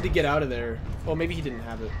have boosted to get out of there. Well, maybe he didn't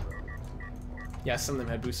have it. Yeah, some of them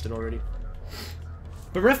had boosted already.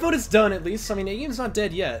 But ref mode is done at least. I mean, A-Game's not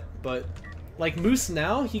dead yet, but like Moose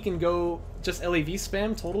now, he can go just LAV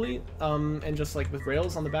spam totally, and just like with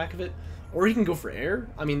rails on the back of it, or he can go for air.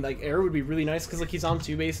 I mean, like air would be really nice because like he's on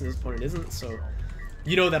 2 base and his opponent isn't, so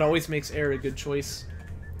you know that always makes air a good choice.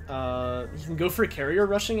 He can go for a carrier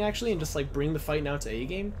rushing actually and just like bring the fight now to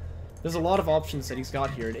A-Game. There's a lot of options that he's got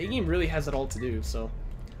here, and A-Game really has it all to do. So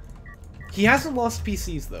he hasn't lost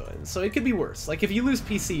PCs though, and so it could be worse. Like if you lose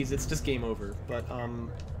PCs, it's just game over. But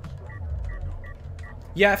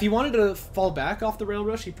yeah, if he wanted to fall back off the rail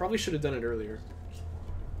rush, he probably should have done it earlier.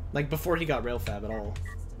 Like, before he got rail fab at all.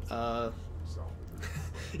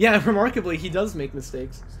 Yeah, remarkably, he does make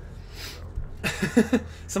mistakes.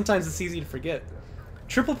 Sometimes it's easy to forget.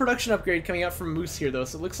 Triple production upgrade coming out from Moose here, though,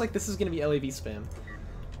 so it looks like this is going to be LAV spam.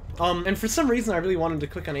 And for some reason, I really wanted to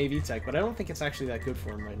click on AV tech, but I don't think it's actually that good for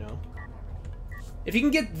him right now. If he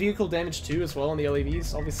can get vehicle damage, too, as well on the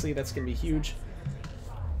LAVs, obviously that's going to be huge.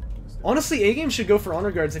 Honestly, A-Game should go for honor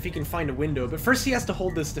guards if he can find a window, but first he has to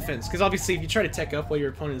hold this defense, because obviously if you try to tech up while your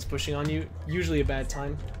opponent is pushing on you, usually a bad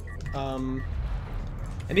time. And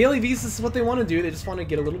the LEVs, this is what they want to do. They just want to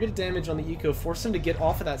get a little bit of damage on the eco, force him to get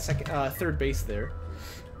off of that third base there.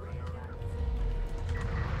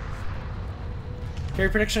 Carry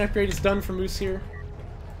protection upgrade is done for Moose here.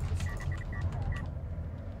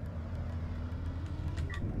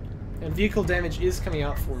 And vehicle damage is coming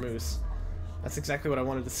out for Moose. That's exactly what I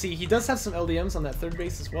wanted to see. He does have some LDMs on that third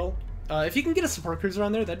base as well. If you can get a support cruiser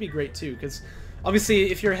on there, that'd be great too, because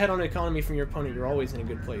obviously if you're ahead on economy from your opponent, you're always in a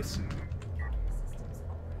good place.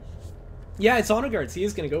 Yeah, it's honor guards. He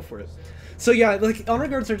is going to go for it. So yeah, like, honor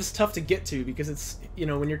guards are just tough to get to because it's, you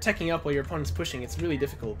know, when you're teching up while your opponent's pushing, it's really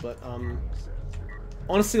difficult, but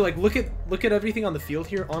honestly, like, look at everything on the field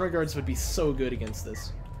here. Honor guards would be so good against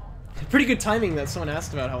this. Pretty good timing that someone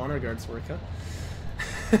asked about how honor guards work,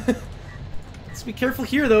 huh? Let's be careful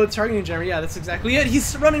here, though. Targeting jammer. Yeah, that's exactly it.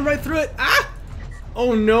 He's running right through it. Ah!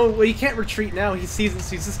 Oh, no. Well, he can't retreat now. He sees it,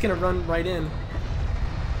 so he's just going to run right in.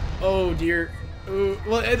 Oh, dear.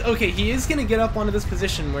 Well, okay, he is going to get up onto this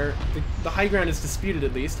position where the high ground is disputed,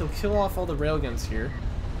 at least. He'll kill off all the railguns here.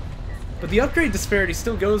 But the upgrade disparity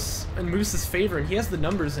still goes in Moose's favor, and he has the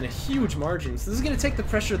numbers in a huge margin. So this is going to take the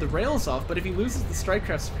pressure of the rails off, but if he loses the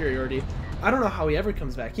strikecraft superiority, I don't know how he ever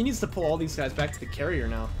comes back. He needs to pull all these guys back to the carrier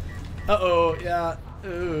now. Uh-oh, yeah.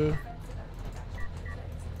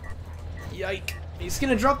 Yike. He's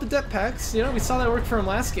gonna drop the depth packs. You know, we saw that work for him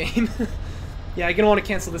last game. Yeah, I'm gonna want to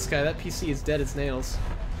cancel this guy. That PC is dead as nails.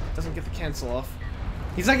 Doesn't get the cancel off.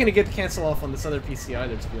 He's not gonna get the cancel off on this other PC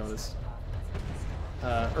either, to be honest.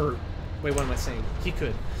 Wait, what am I saying? He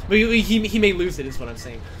could. But he may lose it, is what I'm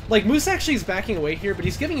saying. Like, Moose actually is backing away here, but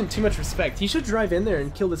he's giving him too much respect. He should drive in there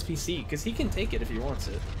and kill this PC, because he can take it if he wants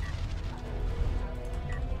it.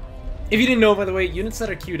 If you didn't know, by the way, units that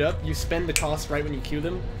are queued up, you spend the cost right when you queue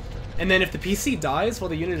them. And then if the PC dies while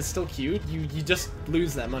the unit is still queued, you just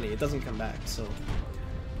lose that money. It doesn't come back, so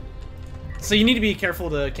you need to be careful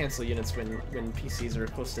to cancel units when PCs are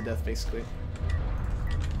close to death, basically.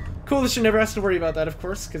 Coalition never has to worry about that, of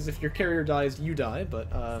course, because if your carrier dies, you die,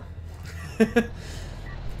 but,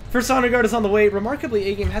 First honor guard is on the way. Remarkably,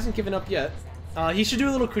 A-Game hasn't given up yet. He should do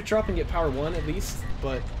a little quick drop and get power 1, at least,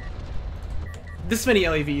 but this many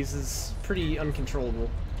LAVs is pretty uncontrollable.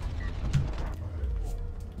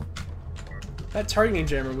 That targeting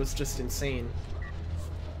jammer was just insane.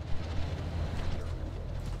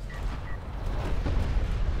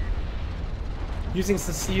 Using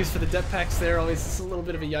some CUs for the depth packs there, always just a little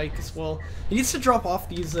bit of a yike as well. He needs to drop off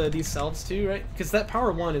these salves too, right? Because that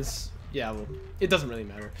power 1 is, yeah, well, it doesn't really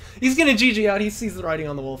matter. He's gonna GG out, he sees the writing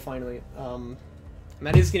on the wall finally. And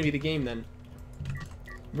that is gonna be the game then.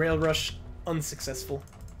 Rail rush unsuccessful.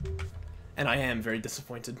 And I am very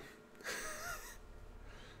disappointed.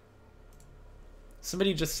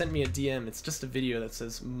 Somebody just sent me a DM, it's just a video that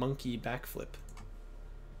says monkey backflip.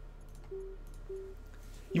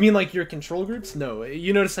 You mean like your control groups? No,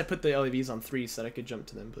 you notice I put the LEVs on 3 so that I could jump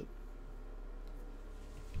to them, but...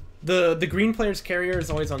 The green player's carrier is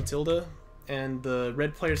always on tilde, and the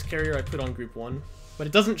red player's carrier I put on group 1. But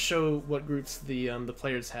it doesn't show what groups the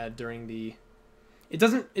players had during the... It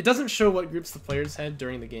doesn't show what groups the players had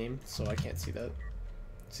during the game, so I can't see that.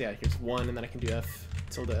 So yeah, here's 1, and then I can do F,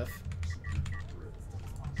 tilde F.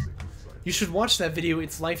 You should watch that video,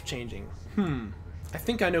 it's life-changing. I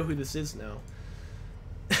think I know who this is now.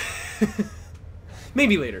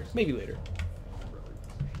 Maybe later, maybe later.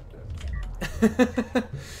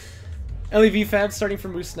 LEV Fab starting for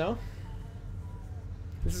Moose now.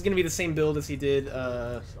 This is going to be the same build as he did,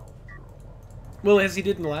 well, as he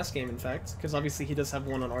did in the last game, in fact, because obviously he does have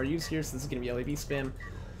one on RUs here, so this is going to be LEV spam.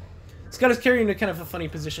 He's got his carry in a kind of a funny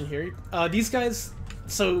position here. These guys,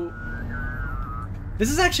 so... This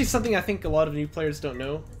is actually something I think a lot of new players don't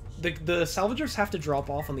know. The salvagers have to drop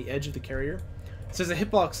off on the edge of the carrier. So there's a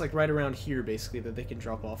hitbox like right around here, basically, that they can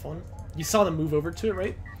drop off on. You saw them move over to it,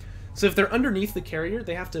 right? So if they're underneath the carrier,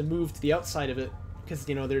 they have to move to the outside of it, because,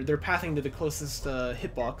 you know, they're pathing to the closest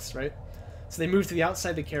hitbox, right? So they move to the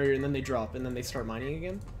outside of the carrier, and then they drop, and then they start mining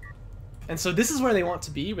again. And so this is where they want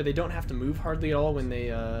to be, where they don't have to move hardly at all when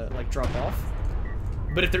they, like, drop off.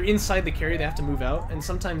 But if they're inside the carrier, they have to move out, and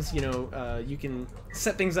sometimes, you know, you can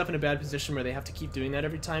set things up in a bad position where they have to keep doing that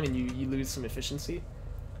every time, and you lose some efficiency.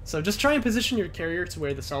 So just try and position your carrier to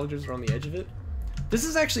where the salvagers are on the edge of it. This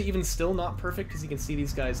is actually even still not perfect, because you can see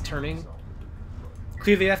these guys turning.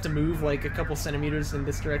 Clearly they have to move like a couple centimeters in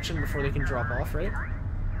this direction before they can drop off, right?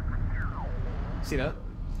 See that?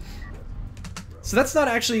 So that's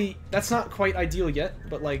not quite ideal yet,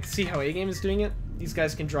 but like, see how A-Game is doing it? These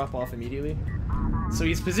guys can drop off immediately. So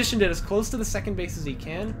he's positioned it as close to the second base as he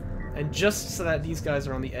can, and just so that these guys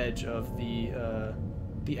are on the edge of the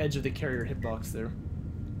edge of the carrier hitbox there.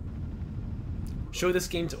 Show this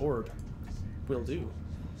game to Orb. Will do.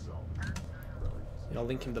 I'll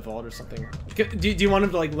link him the vault or something. Do you want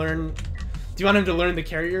him to like learn? Do you want him to learn the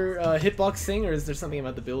carrier hitbox thing, or is there something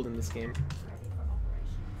about the build in this game?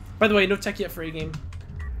 By the way, no tech yet for A-Game.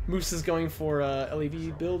 Moose is going for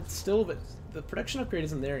LEV build still, but the production upgrade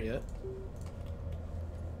isn't there yet.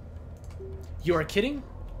 You are kidding?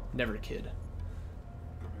 Never kid.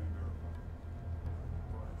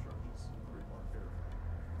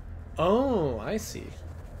 Oh, I see.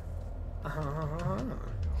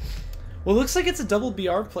 Well, looks like it's a double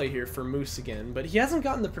BR play here for Moose again, but he hasn't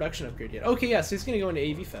gotten the production upgrade yet. Okay, yeah, so he's going to go into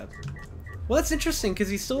AV Fab. Well, that's interesting, because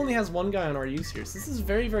he still only has one guy on RUs here, so this is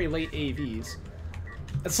very, very late AVs.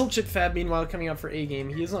 Assault Chip Fab, meanwhile, coming out for A-Game,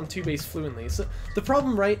 he is on 2-base fluently. So the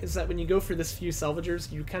problem, right, is that when you go for this few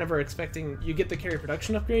salvagers, you kind of are expecting, you get the carry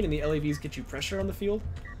production upgrade, and the LAVs get you pressure on the field.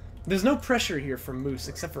 There's no pressure here from Moose,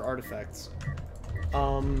 except for artifacts.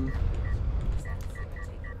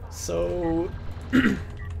 So...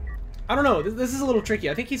 I don't know, this is a little tricky.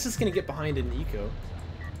 I think he's just going to get behind in eco.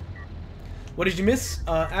 What did you miss?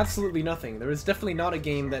 Absolutely nothing. There was definitely not a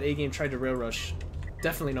game that A-Game tried to rail rush.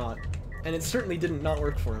 Definitely not. And it certainly didn't not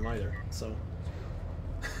work for him either, so...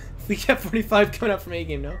 we kept 45 coming out from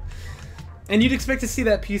A-Game now. And you'd expect to see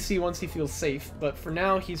that PC once he feels safe, but for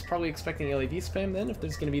now he's probably expecting LAV spam then, if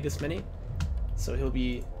there's going to be this many. So he'll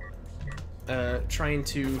be trying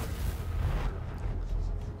to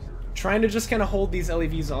just kind of hold these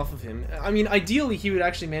LAVs off of him. I mean, ideally he would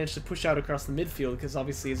actually manage to push out across the midfield, because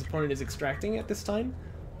obviously his opponent is extracting at this time.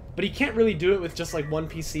 But he can't really do it with just like one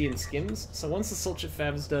PC and skims, so once the Soul Chip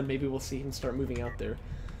Fab is done, maybe we'll see him start moving out there.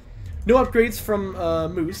 No upgrades from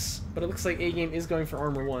Moose, but it looks like A-Game is going for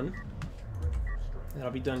Armor 1.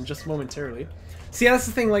 That'll be done just momentarily. See, that's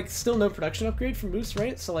the thing, like, still no production upgrade from Moose,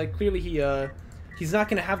 right? So, like, clearly he's not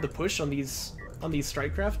going to have the push on these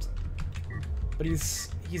Strikecraft. But he's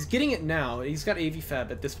getting it now. He's got AV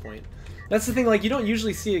Fab at this point. That's the thing, like, you don't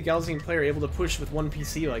usually see a Galzine player able to push with one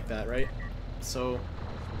PC like that, right? So...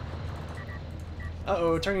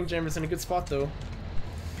 Uh-oh, Targeting Jammer's in a good spot, though.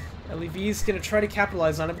 LEV's gonna try to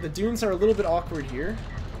capitalize on it, but the dunes are a little bit awkward here.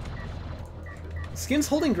 Skin's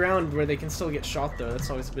holding ground where they can still get shot, though.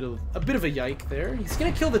 That's always a bit of a yike there. He's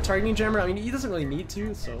gonna kill the Targeting Jammer. I mean, he doesn't really need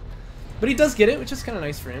to, so... But he does get it, which is kind of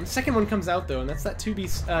nice for him. Second one comes out, though, and that's that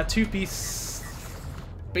two-piece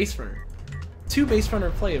base runner. two base runner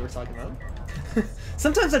play we're talking about.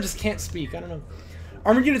 Sometimes I just can't speak, I don't know.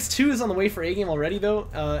 Armored Units 2 is on the way for A-Game already, though,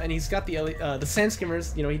 and he's got the Sand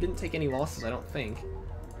Skimmers. You know, he didn't take any losses, I don't think.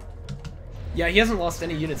 Yeah, he hasn't lost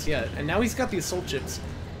any units yet, and now he's got the Assault Chips.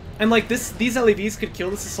 And, like, these LAVs could kill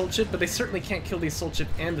this Assault Chip, but they certainly can't kill the Assault Chip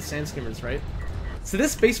and the Sand Skimmers, right? So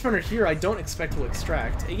this base runner here, I don't expect will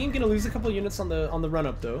extract. A-Game gonna lose a couple units on the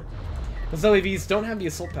run-up, though. Those LAVs don't have the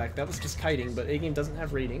Assault Pack, that was just kiting, but A-Game doesn't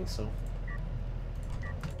have rating, so...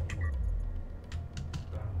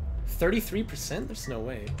 33%? There's no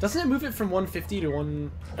way. Doesn't it move it from 150 to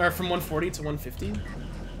from 140 to 150?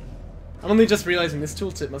 I'm only just realizing this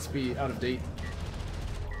tooltip must be out of date.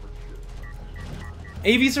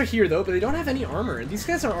 AVs are here though, but they don't have any armor, and these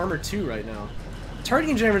guys are armor 2 right now.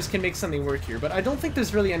 Targeting jammers can make something work here, but I don't think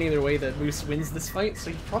there's really any other way that Moose wins this fight, so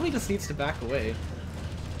he probably just needs to back away.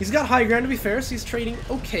 He's got high ground to be fair, so he's trading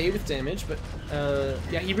okay with damage, but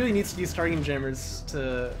yeah, he really needs to use targeting jammers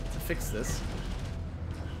to fix this.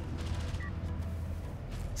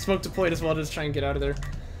 Smoke deployed as well to just try and get out of there.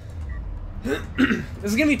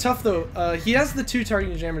 This is gonna be tough though. He has the 2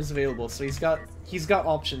 targeting jammers available, so he's got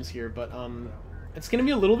options here, but it's gonna be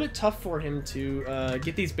a little bit tough for him to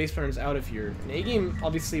get these base runners out of here. And A-Game,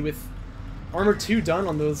 obviously, with armor 2 done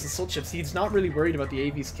on those assault chips, he's not really worried about the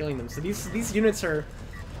AVs killing them. So these units are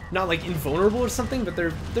not like invulnerable or something, but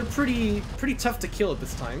they're pretty tough to kill at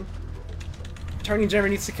this time. Targeting jammer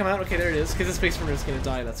needs to come out. Okay, there it is. Because this base runner is gonna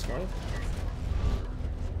die. That's fine.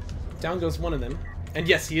 Down goes one of them. And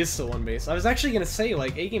yes, he is still 1 base. I was actually going to say,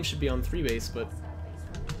 like, A-Game should be on 3 base, but...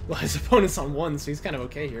 Well, his opponent's on 1, so he's kind of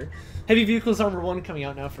okay here. Heavy Vehicles Armor 1 coming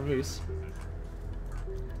out now for Moose.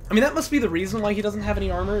 I mean, that must be the reason why he doesn't have any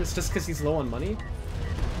armor. It's just because he's low on money.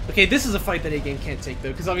 Okay, this is a fight that A-Game can't take,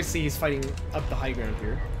 though, because obviously he's fighting up the high ground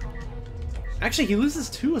here. Actually, he loses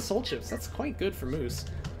 2 Assault Chips. That's quite good for Moose.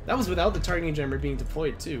 That was without the targeting jammer being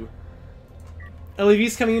deployed, too.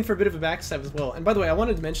 LAV's coming in for a bit of a backstab as well. And by the way, I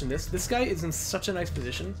wanted to mention this. This guy is in such a nice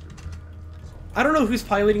position. I don't know who's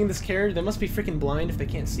piloting this carrier. They must be freaking blind if they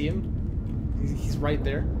can't see him. He's right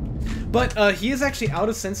there. But he is actually out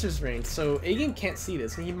of sensors range, so A-Game can't see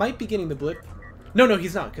this. And he might be getting the blip. No,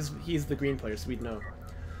 he's not, because he's the green player, so we'd know.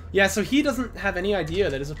 Yeah, so he doesn't have any idea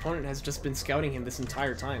that his opponent has just been scouting him this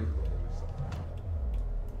entire time.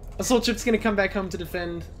 Assault Chip's gonna come back home to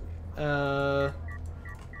defend.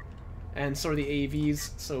 And so are the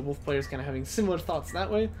AVs, so both players kind of having similar thoughts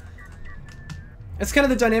that way. It's kind of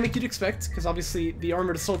the dynamic you'd expect, because obviously the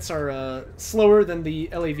armored assaults are slower than the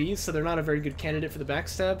LAVs, so they're not a very good candidate for the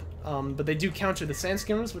backstab. But they do counter the Sand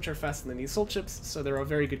Skimmers, which are faster than the assault chips, so they're a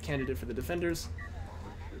very good candidate for the defenders.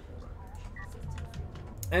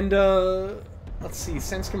 And let's see,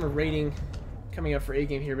 Sand Skimmer rating coming up for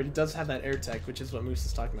A-Game here, but he does have that air tech, which is what Moose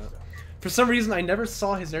is talking about. For some reason, I never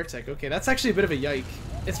saw his air tech. Okay, that's actually a bit of a yike.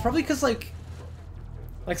 It's probably because, like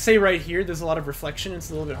say right here, there's a lot of reflection,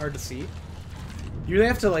 it's a little bit hard to see. You really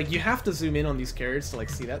have to, like, you have to zoom in on these carriers to, like,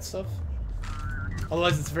 see that stuff.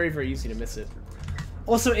 Otherwise, it's very, very easy to miss it.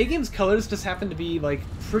 Also, A-Game's colors just happen to be, like,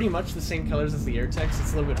 pretty much the same colors as the air tech, so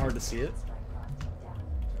it's a little bit hard to see it.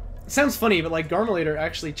 It sounds funny, but, like, Garmulator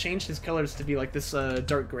actually changed his colors to be, like, this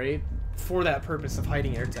dark gray for that purpose of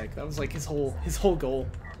hiding air tech. That was, like, his whole goal.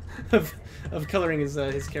 of coloring his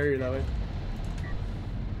carrier that way.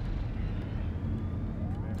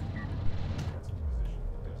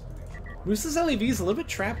 Moose's LAV is a little bit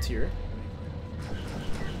trapped here.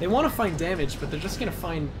 They want to find damage, but they're just gonna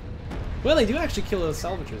find... Well, they do actually kill a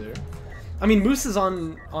salvager there. I mean, Moose is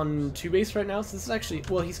on 2 base right now, so this is actually...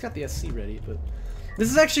 Well, he's got the SC ready, but...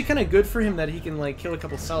 This is actually kind of good for him that he can, like, kill a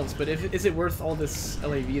couple salves, but is it worth all this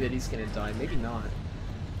LAV that he's gonna die? Maybe not.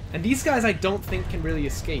 And these guys, I don't think, can really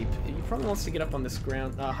escape. He probably wants to get up on this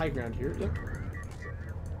ground, high ground here. Yep.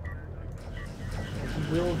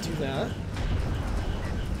 He will do that.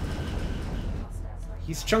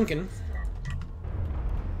 He's chunking.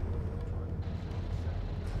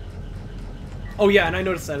 Oh yeah, and I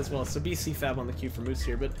noticed that as well. So BC Fab on the queue for Moose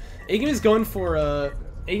here, but A-Game is going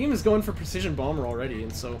for precision bomber already,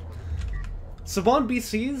 and so Saban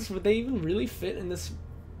BCs, would they even really fit in this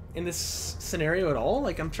scenario at all?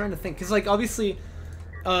 Like, I'm trying to think, because, like, obviously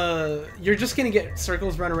you're just gonna get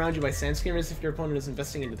circles run around you by Sand Skimmers if your opponent is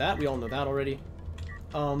investing into that. We all know that already.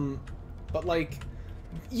 But, like,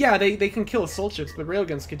 yeah, they can kill assault chips, but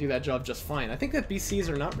railguns could do that job just fine. I think that BCs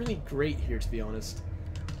are not really great here, to be honest.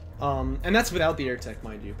 And that's without the air tech,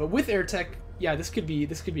 mind you. But with air tech, yeah, this could be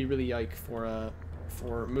really yike for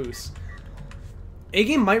Moose.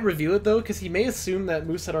 A-Game might reveal it, though, because he may assume that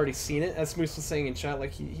Moose had already seen it, as Moose was saying in chat,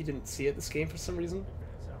 like, he didn't see it this game for some reason.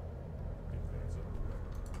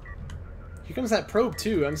 Here comes that probe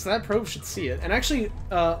too, so that probe should see it. And actually,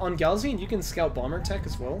 on Galzian, you can scout bomber tech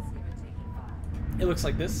as well. It looks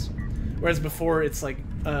like this. Whereas before, it's like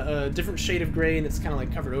a different shade of gray and it's kind of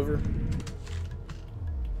like covered over.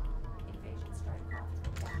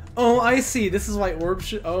 Oh, I see. This is why orb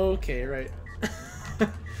should... Oh, okay, right.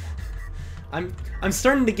 I'm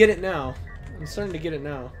starting to get it now. I'm starting to get it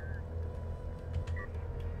now.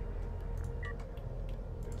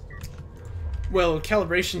 Well,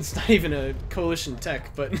 calibration's not even a coalition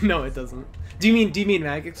tech, but no, it doesn't. Do you mean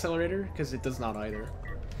mag accelerator? Because it does not either.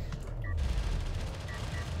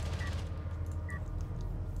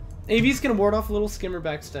 AV's gonna ward off a little skimmer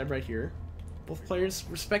backstab right here. Both players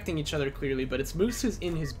respecting each other clearly, but it's Moose who's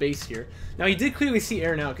in his base here. Now he did clearly see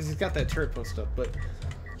air now because he's got that turret post up, but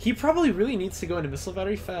he probably really needs to go into missile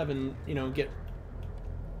battery fab and, you know, get...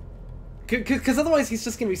 Because otherwise he's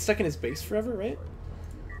just gonna be stuck in his base forever, right?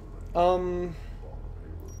 And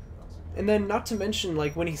then not to mention,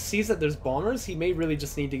 like, when he sees that there's bombers, he may really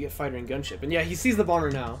just need to get fighter and gunship. And yeah, he sees the bomber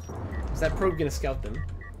now. Is that probe gonna scout them?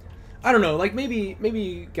 I don't know, like,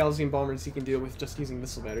 maybe Galzian bombers he can deal with just using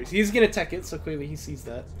missile batteries. He's gonna tech it, so clearly he sees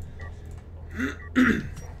that.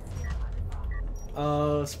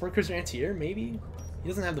 Support cruiser anti-air, maybe? He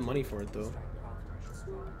doesn't have the money for it, though.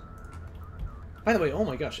 By the way, oh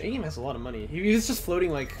my gosh, AGame has a lot of money. He was just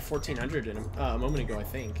floating like 1,400 in a moment ago, I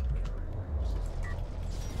think.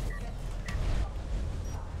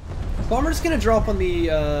 Bomber's gonna drop on the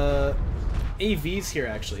AVs here,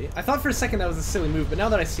 actually. I thought for a second that was a silly move, but now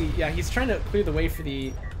that I see, yeah, he's trying to clear the way for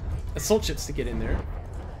the assault ships to get in there.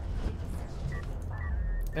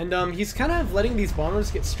 And he's kind of letting these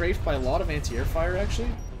bombers get strafed by a lot of anti-air fire, actually.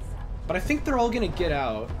 But I think they're all gonna get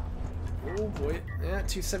out. Oh boy, yeah,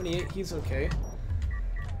 278, he's okay.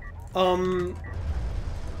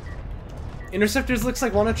 Interceptors looks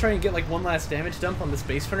like want to try and get like one last damage dump on this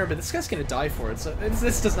base runner, but this guy's gonna die for it, so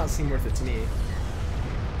this does not seem worth it to me.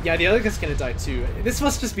 Yeah, the other guy's gonna die too. This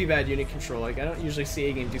must just be bad unit control, like I don't usually see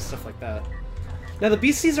AGame do stuff like that. Now the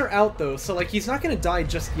BCs are out though, so like he's not gonna die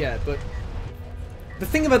just yet, but the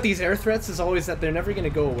thing about these air threats is always that they're never gonna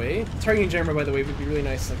go away. Targeting jammer, by the way, would be really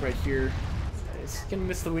nice, like right here. He's gonna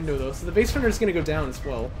miss the window though, so the base runner is gonna go down as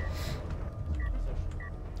well.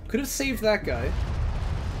 Could have saved that guy.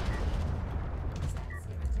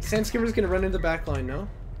 Sandskimmer's gonna run into the back line now.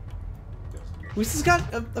 Moose has got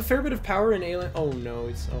a fair bit of power in A-line. Oh no,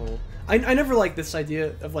 he's... Oh. I never liked this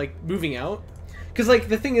idea of like moving out. Because like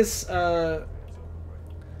the thing is... By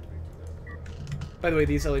the way,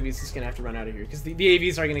 these LAVs is gonna have to run out of here. Because the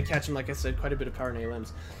AVs are gonna catch him, like I said, quite a bit of power in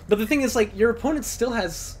ALMs. But the thing is like your opponent still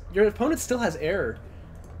has air.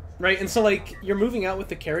 Right? And so like you're moving out with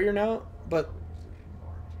the carrier now, but...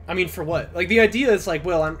 I mean, for what? Like, the idea is like,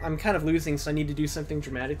 well, I'm kind of losing, so I need to do something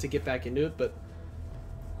dramatic to get back into it, but...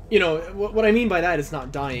 You know, what I mean by that is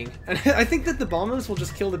not dying. And I think that the bombers will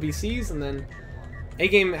just kill the BCs, and then...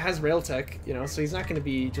 AGame has rail tech, you know, so he's not going to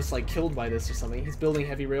be just, like, killed by this or something. He's building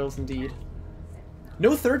heavy rails, indeed.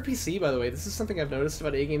 No third PC, by the way. This is something I've noticed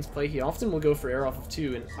about AGame's play. He often will go for air off of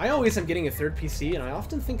 2, and I always am getting a third PC, and I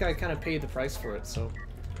often think I kind of pay the price for it, so...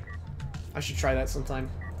 I should try that sometime.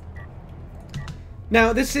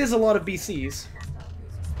 Now, this is a lot of BCs,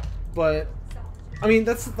 but, I mean,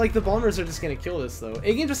 that's, like, the bombers are just gonna kill this, though.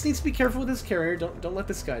 AGame just needs to be careful with his carrier, don't let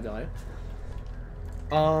this guy die.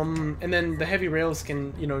 And then the heavy rails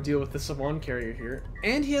can, you know, deal with the Savon carrier here.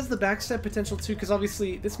 And he has the backstab potential, too, because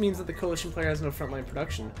obviously this means that the Coalition player has no frontline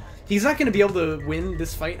production. He's not gonna be able to win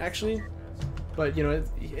this fight, actually, but, you know,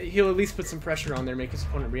 he'll at least put some pressure on there, make his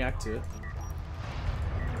opponent react to it.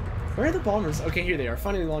 Where are the bombers? Okay, here they are,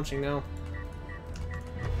 finally launching now.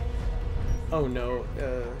 Oh no,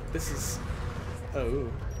 this is...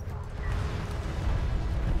 Oh.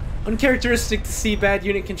 Uncharacteristic to see bad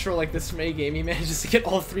unit control like this from AGame. He manages to get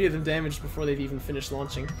all 3 of them damaged before they've even finished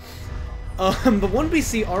launching. The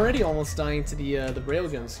 1BC already almost dying to the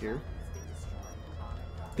railguns here.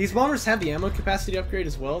 These bombers have the ammo capacity upgrade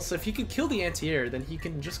as well, so if he could kill the anti-air, then he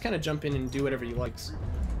can just kind of jump in and do whatever he likes.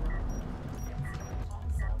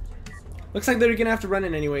 Looks like they're gonna have to run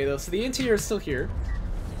in anyway though, so the anti-air is still here.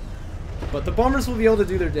 But the bombers will be able to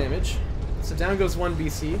do their damage. So down goes 1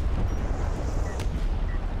 BC.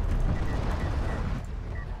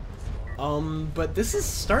 But this is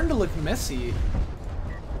starting to look messy.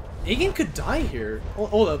 AGame could die here.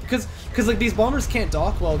 Hold up, because like these bombers can't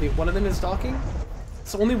dock while one of them is docking.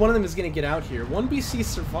 So only one of them is gonna get out here. 1 BC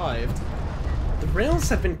survived. The rails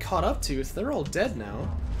have been caught up to, so they're all dead now.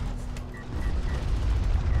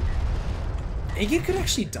 AGame could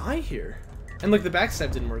actually die here. And like the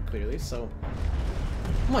backstab didn't work clearly, so...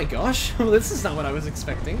 Oh my gosh, well, this is not what I was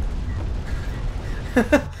expecting.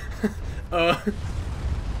 Well,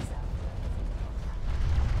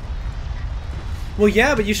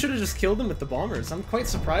 yeah, but you should have just killed them with the bombers. I'm quite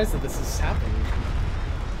surprised that this is happening.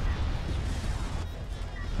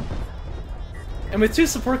 And with 2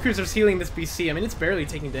 support cruisers healing this BC, I mean, it's barely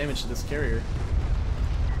taking damage to this carrier.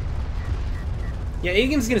 Yeah,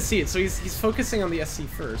 AGame's gonna see it, so he's focusing on the SC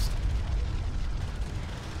first.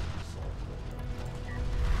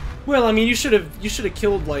 Well, I mean, you should have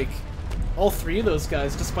killed, like, all 3 of those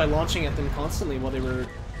guys just by launching at them constantly while they were,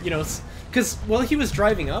 you know, because, well, he was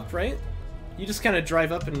driving up, right? You just kind of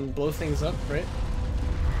drive up and blow things up, right?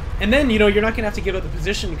 And then, you know, you're not going to have to give up the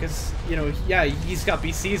position because, you know, yeah, he's got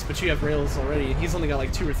BCs, but you have rails already. He's only got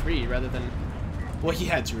like 2 or 3 rather than... Well, he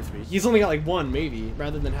had 2 or 3. He's only got like 1, maybe,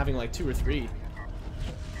 rather than having like 2 or 3.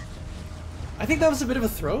 I think that was a bit of a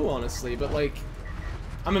throw, honestly, but like...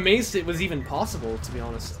 I'm amazed it was even possible, to be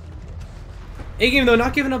honest. AGame, though,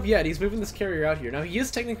 not giving up yet. He's moving this carrier out here. Now, he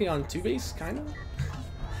is technically on 2 base, kind of.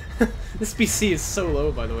 This BC is so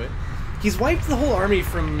low, by the way. He's wiped the whole army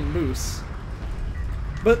from Moose.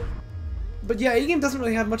 But yeah, AGame doesn't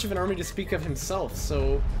really have much of an army to speak of himself,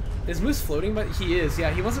 so... Is Moose floating? But he is,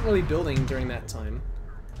 yeah, he wasn't really building during that time.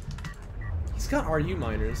 He's got RU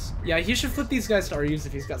miners. Yeah, he should flip these guys to RUs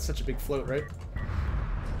if he's got such a big float, right?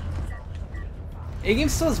 AGame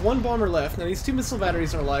still has 1 bomber left. Now, these 2 missile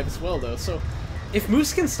batteries are alive as well, though, so... If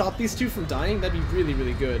Moose can stop these 2 from dying, that'd be really,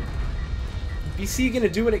 really good. BC gonna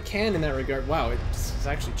do what it can in that regard. Wow, it's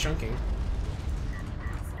actually chunking.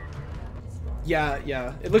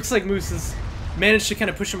 Yeah, it looks like Moose has managed to kind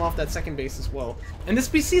of push him off that second base as well. And this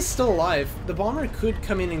BC is still alive. The bomber could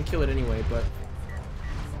come in and kill it anyway, but...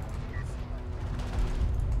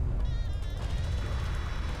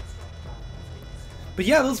 But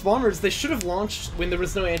yeah, those bombers, they should have launched when there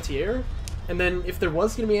was no anti-air. And then if there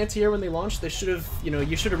was going to be anti-air when they launched, they should have, you know,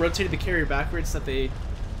 you should have rotated the carrier backwards so that they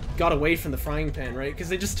got away from the frying pan, right? Because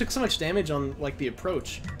they just took so much damage on, like, the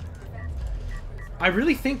approach. I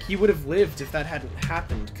really think he would have lived if that hadn't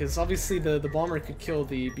happened, because obviously the bomber could kill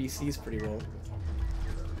the BCs pretty well.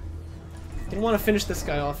 Didn't want to finish this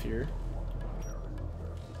guy off here.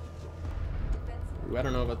 Ooh, I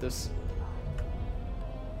don't know about this.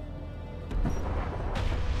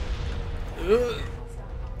 Ugh.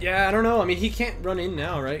 Yeah, I don't know. I mean, he can't run in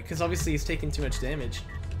now, right? Because obviously he's taking too much damage.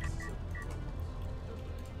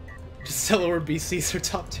 Just tell our BCs are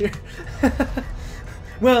top tier.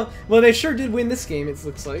 Well, they sure did win this game, it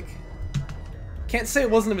looks like. Can't say it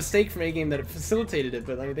wasn't a mistake from AGame that it facilitated it,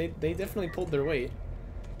 but I mean, they definitely pulled their weight.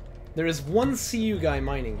 There is 1 CU guy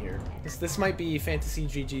mining here. This might be fantasy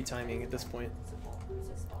GG timing at this point.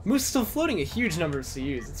 Moose still floating a huge number of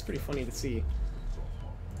CUs. It's pretty funny to see.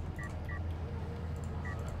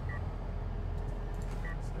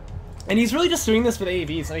 And he's really just doing this with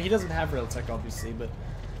AAVs. I mean, he doesn't have rail tech, obviously, but...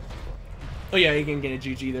 Oh yeah, he can get a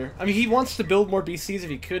GG there. I mean, he wants to build more BCs if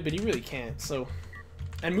he could, but he really can't, so...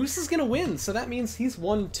 And Moose is gonna win, so that means he's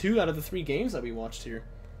won 2 out of the 3 games that we watched here.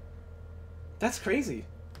 That's crazy.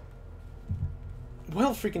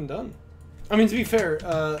 Well freaking done. I mean, to be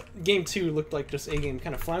fair, game 2 looked like just AGame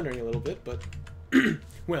kind of floundering a little bit, but...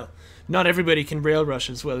 Well, not everybody can rail rush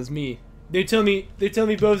as well as me. They tell me,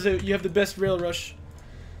 Bozo, you have the best rail rush.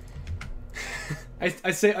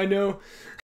 I say, I know...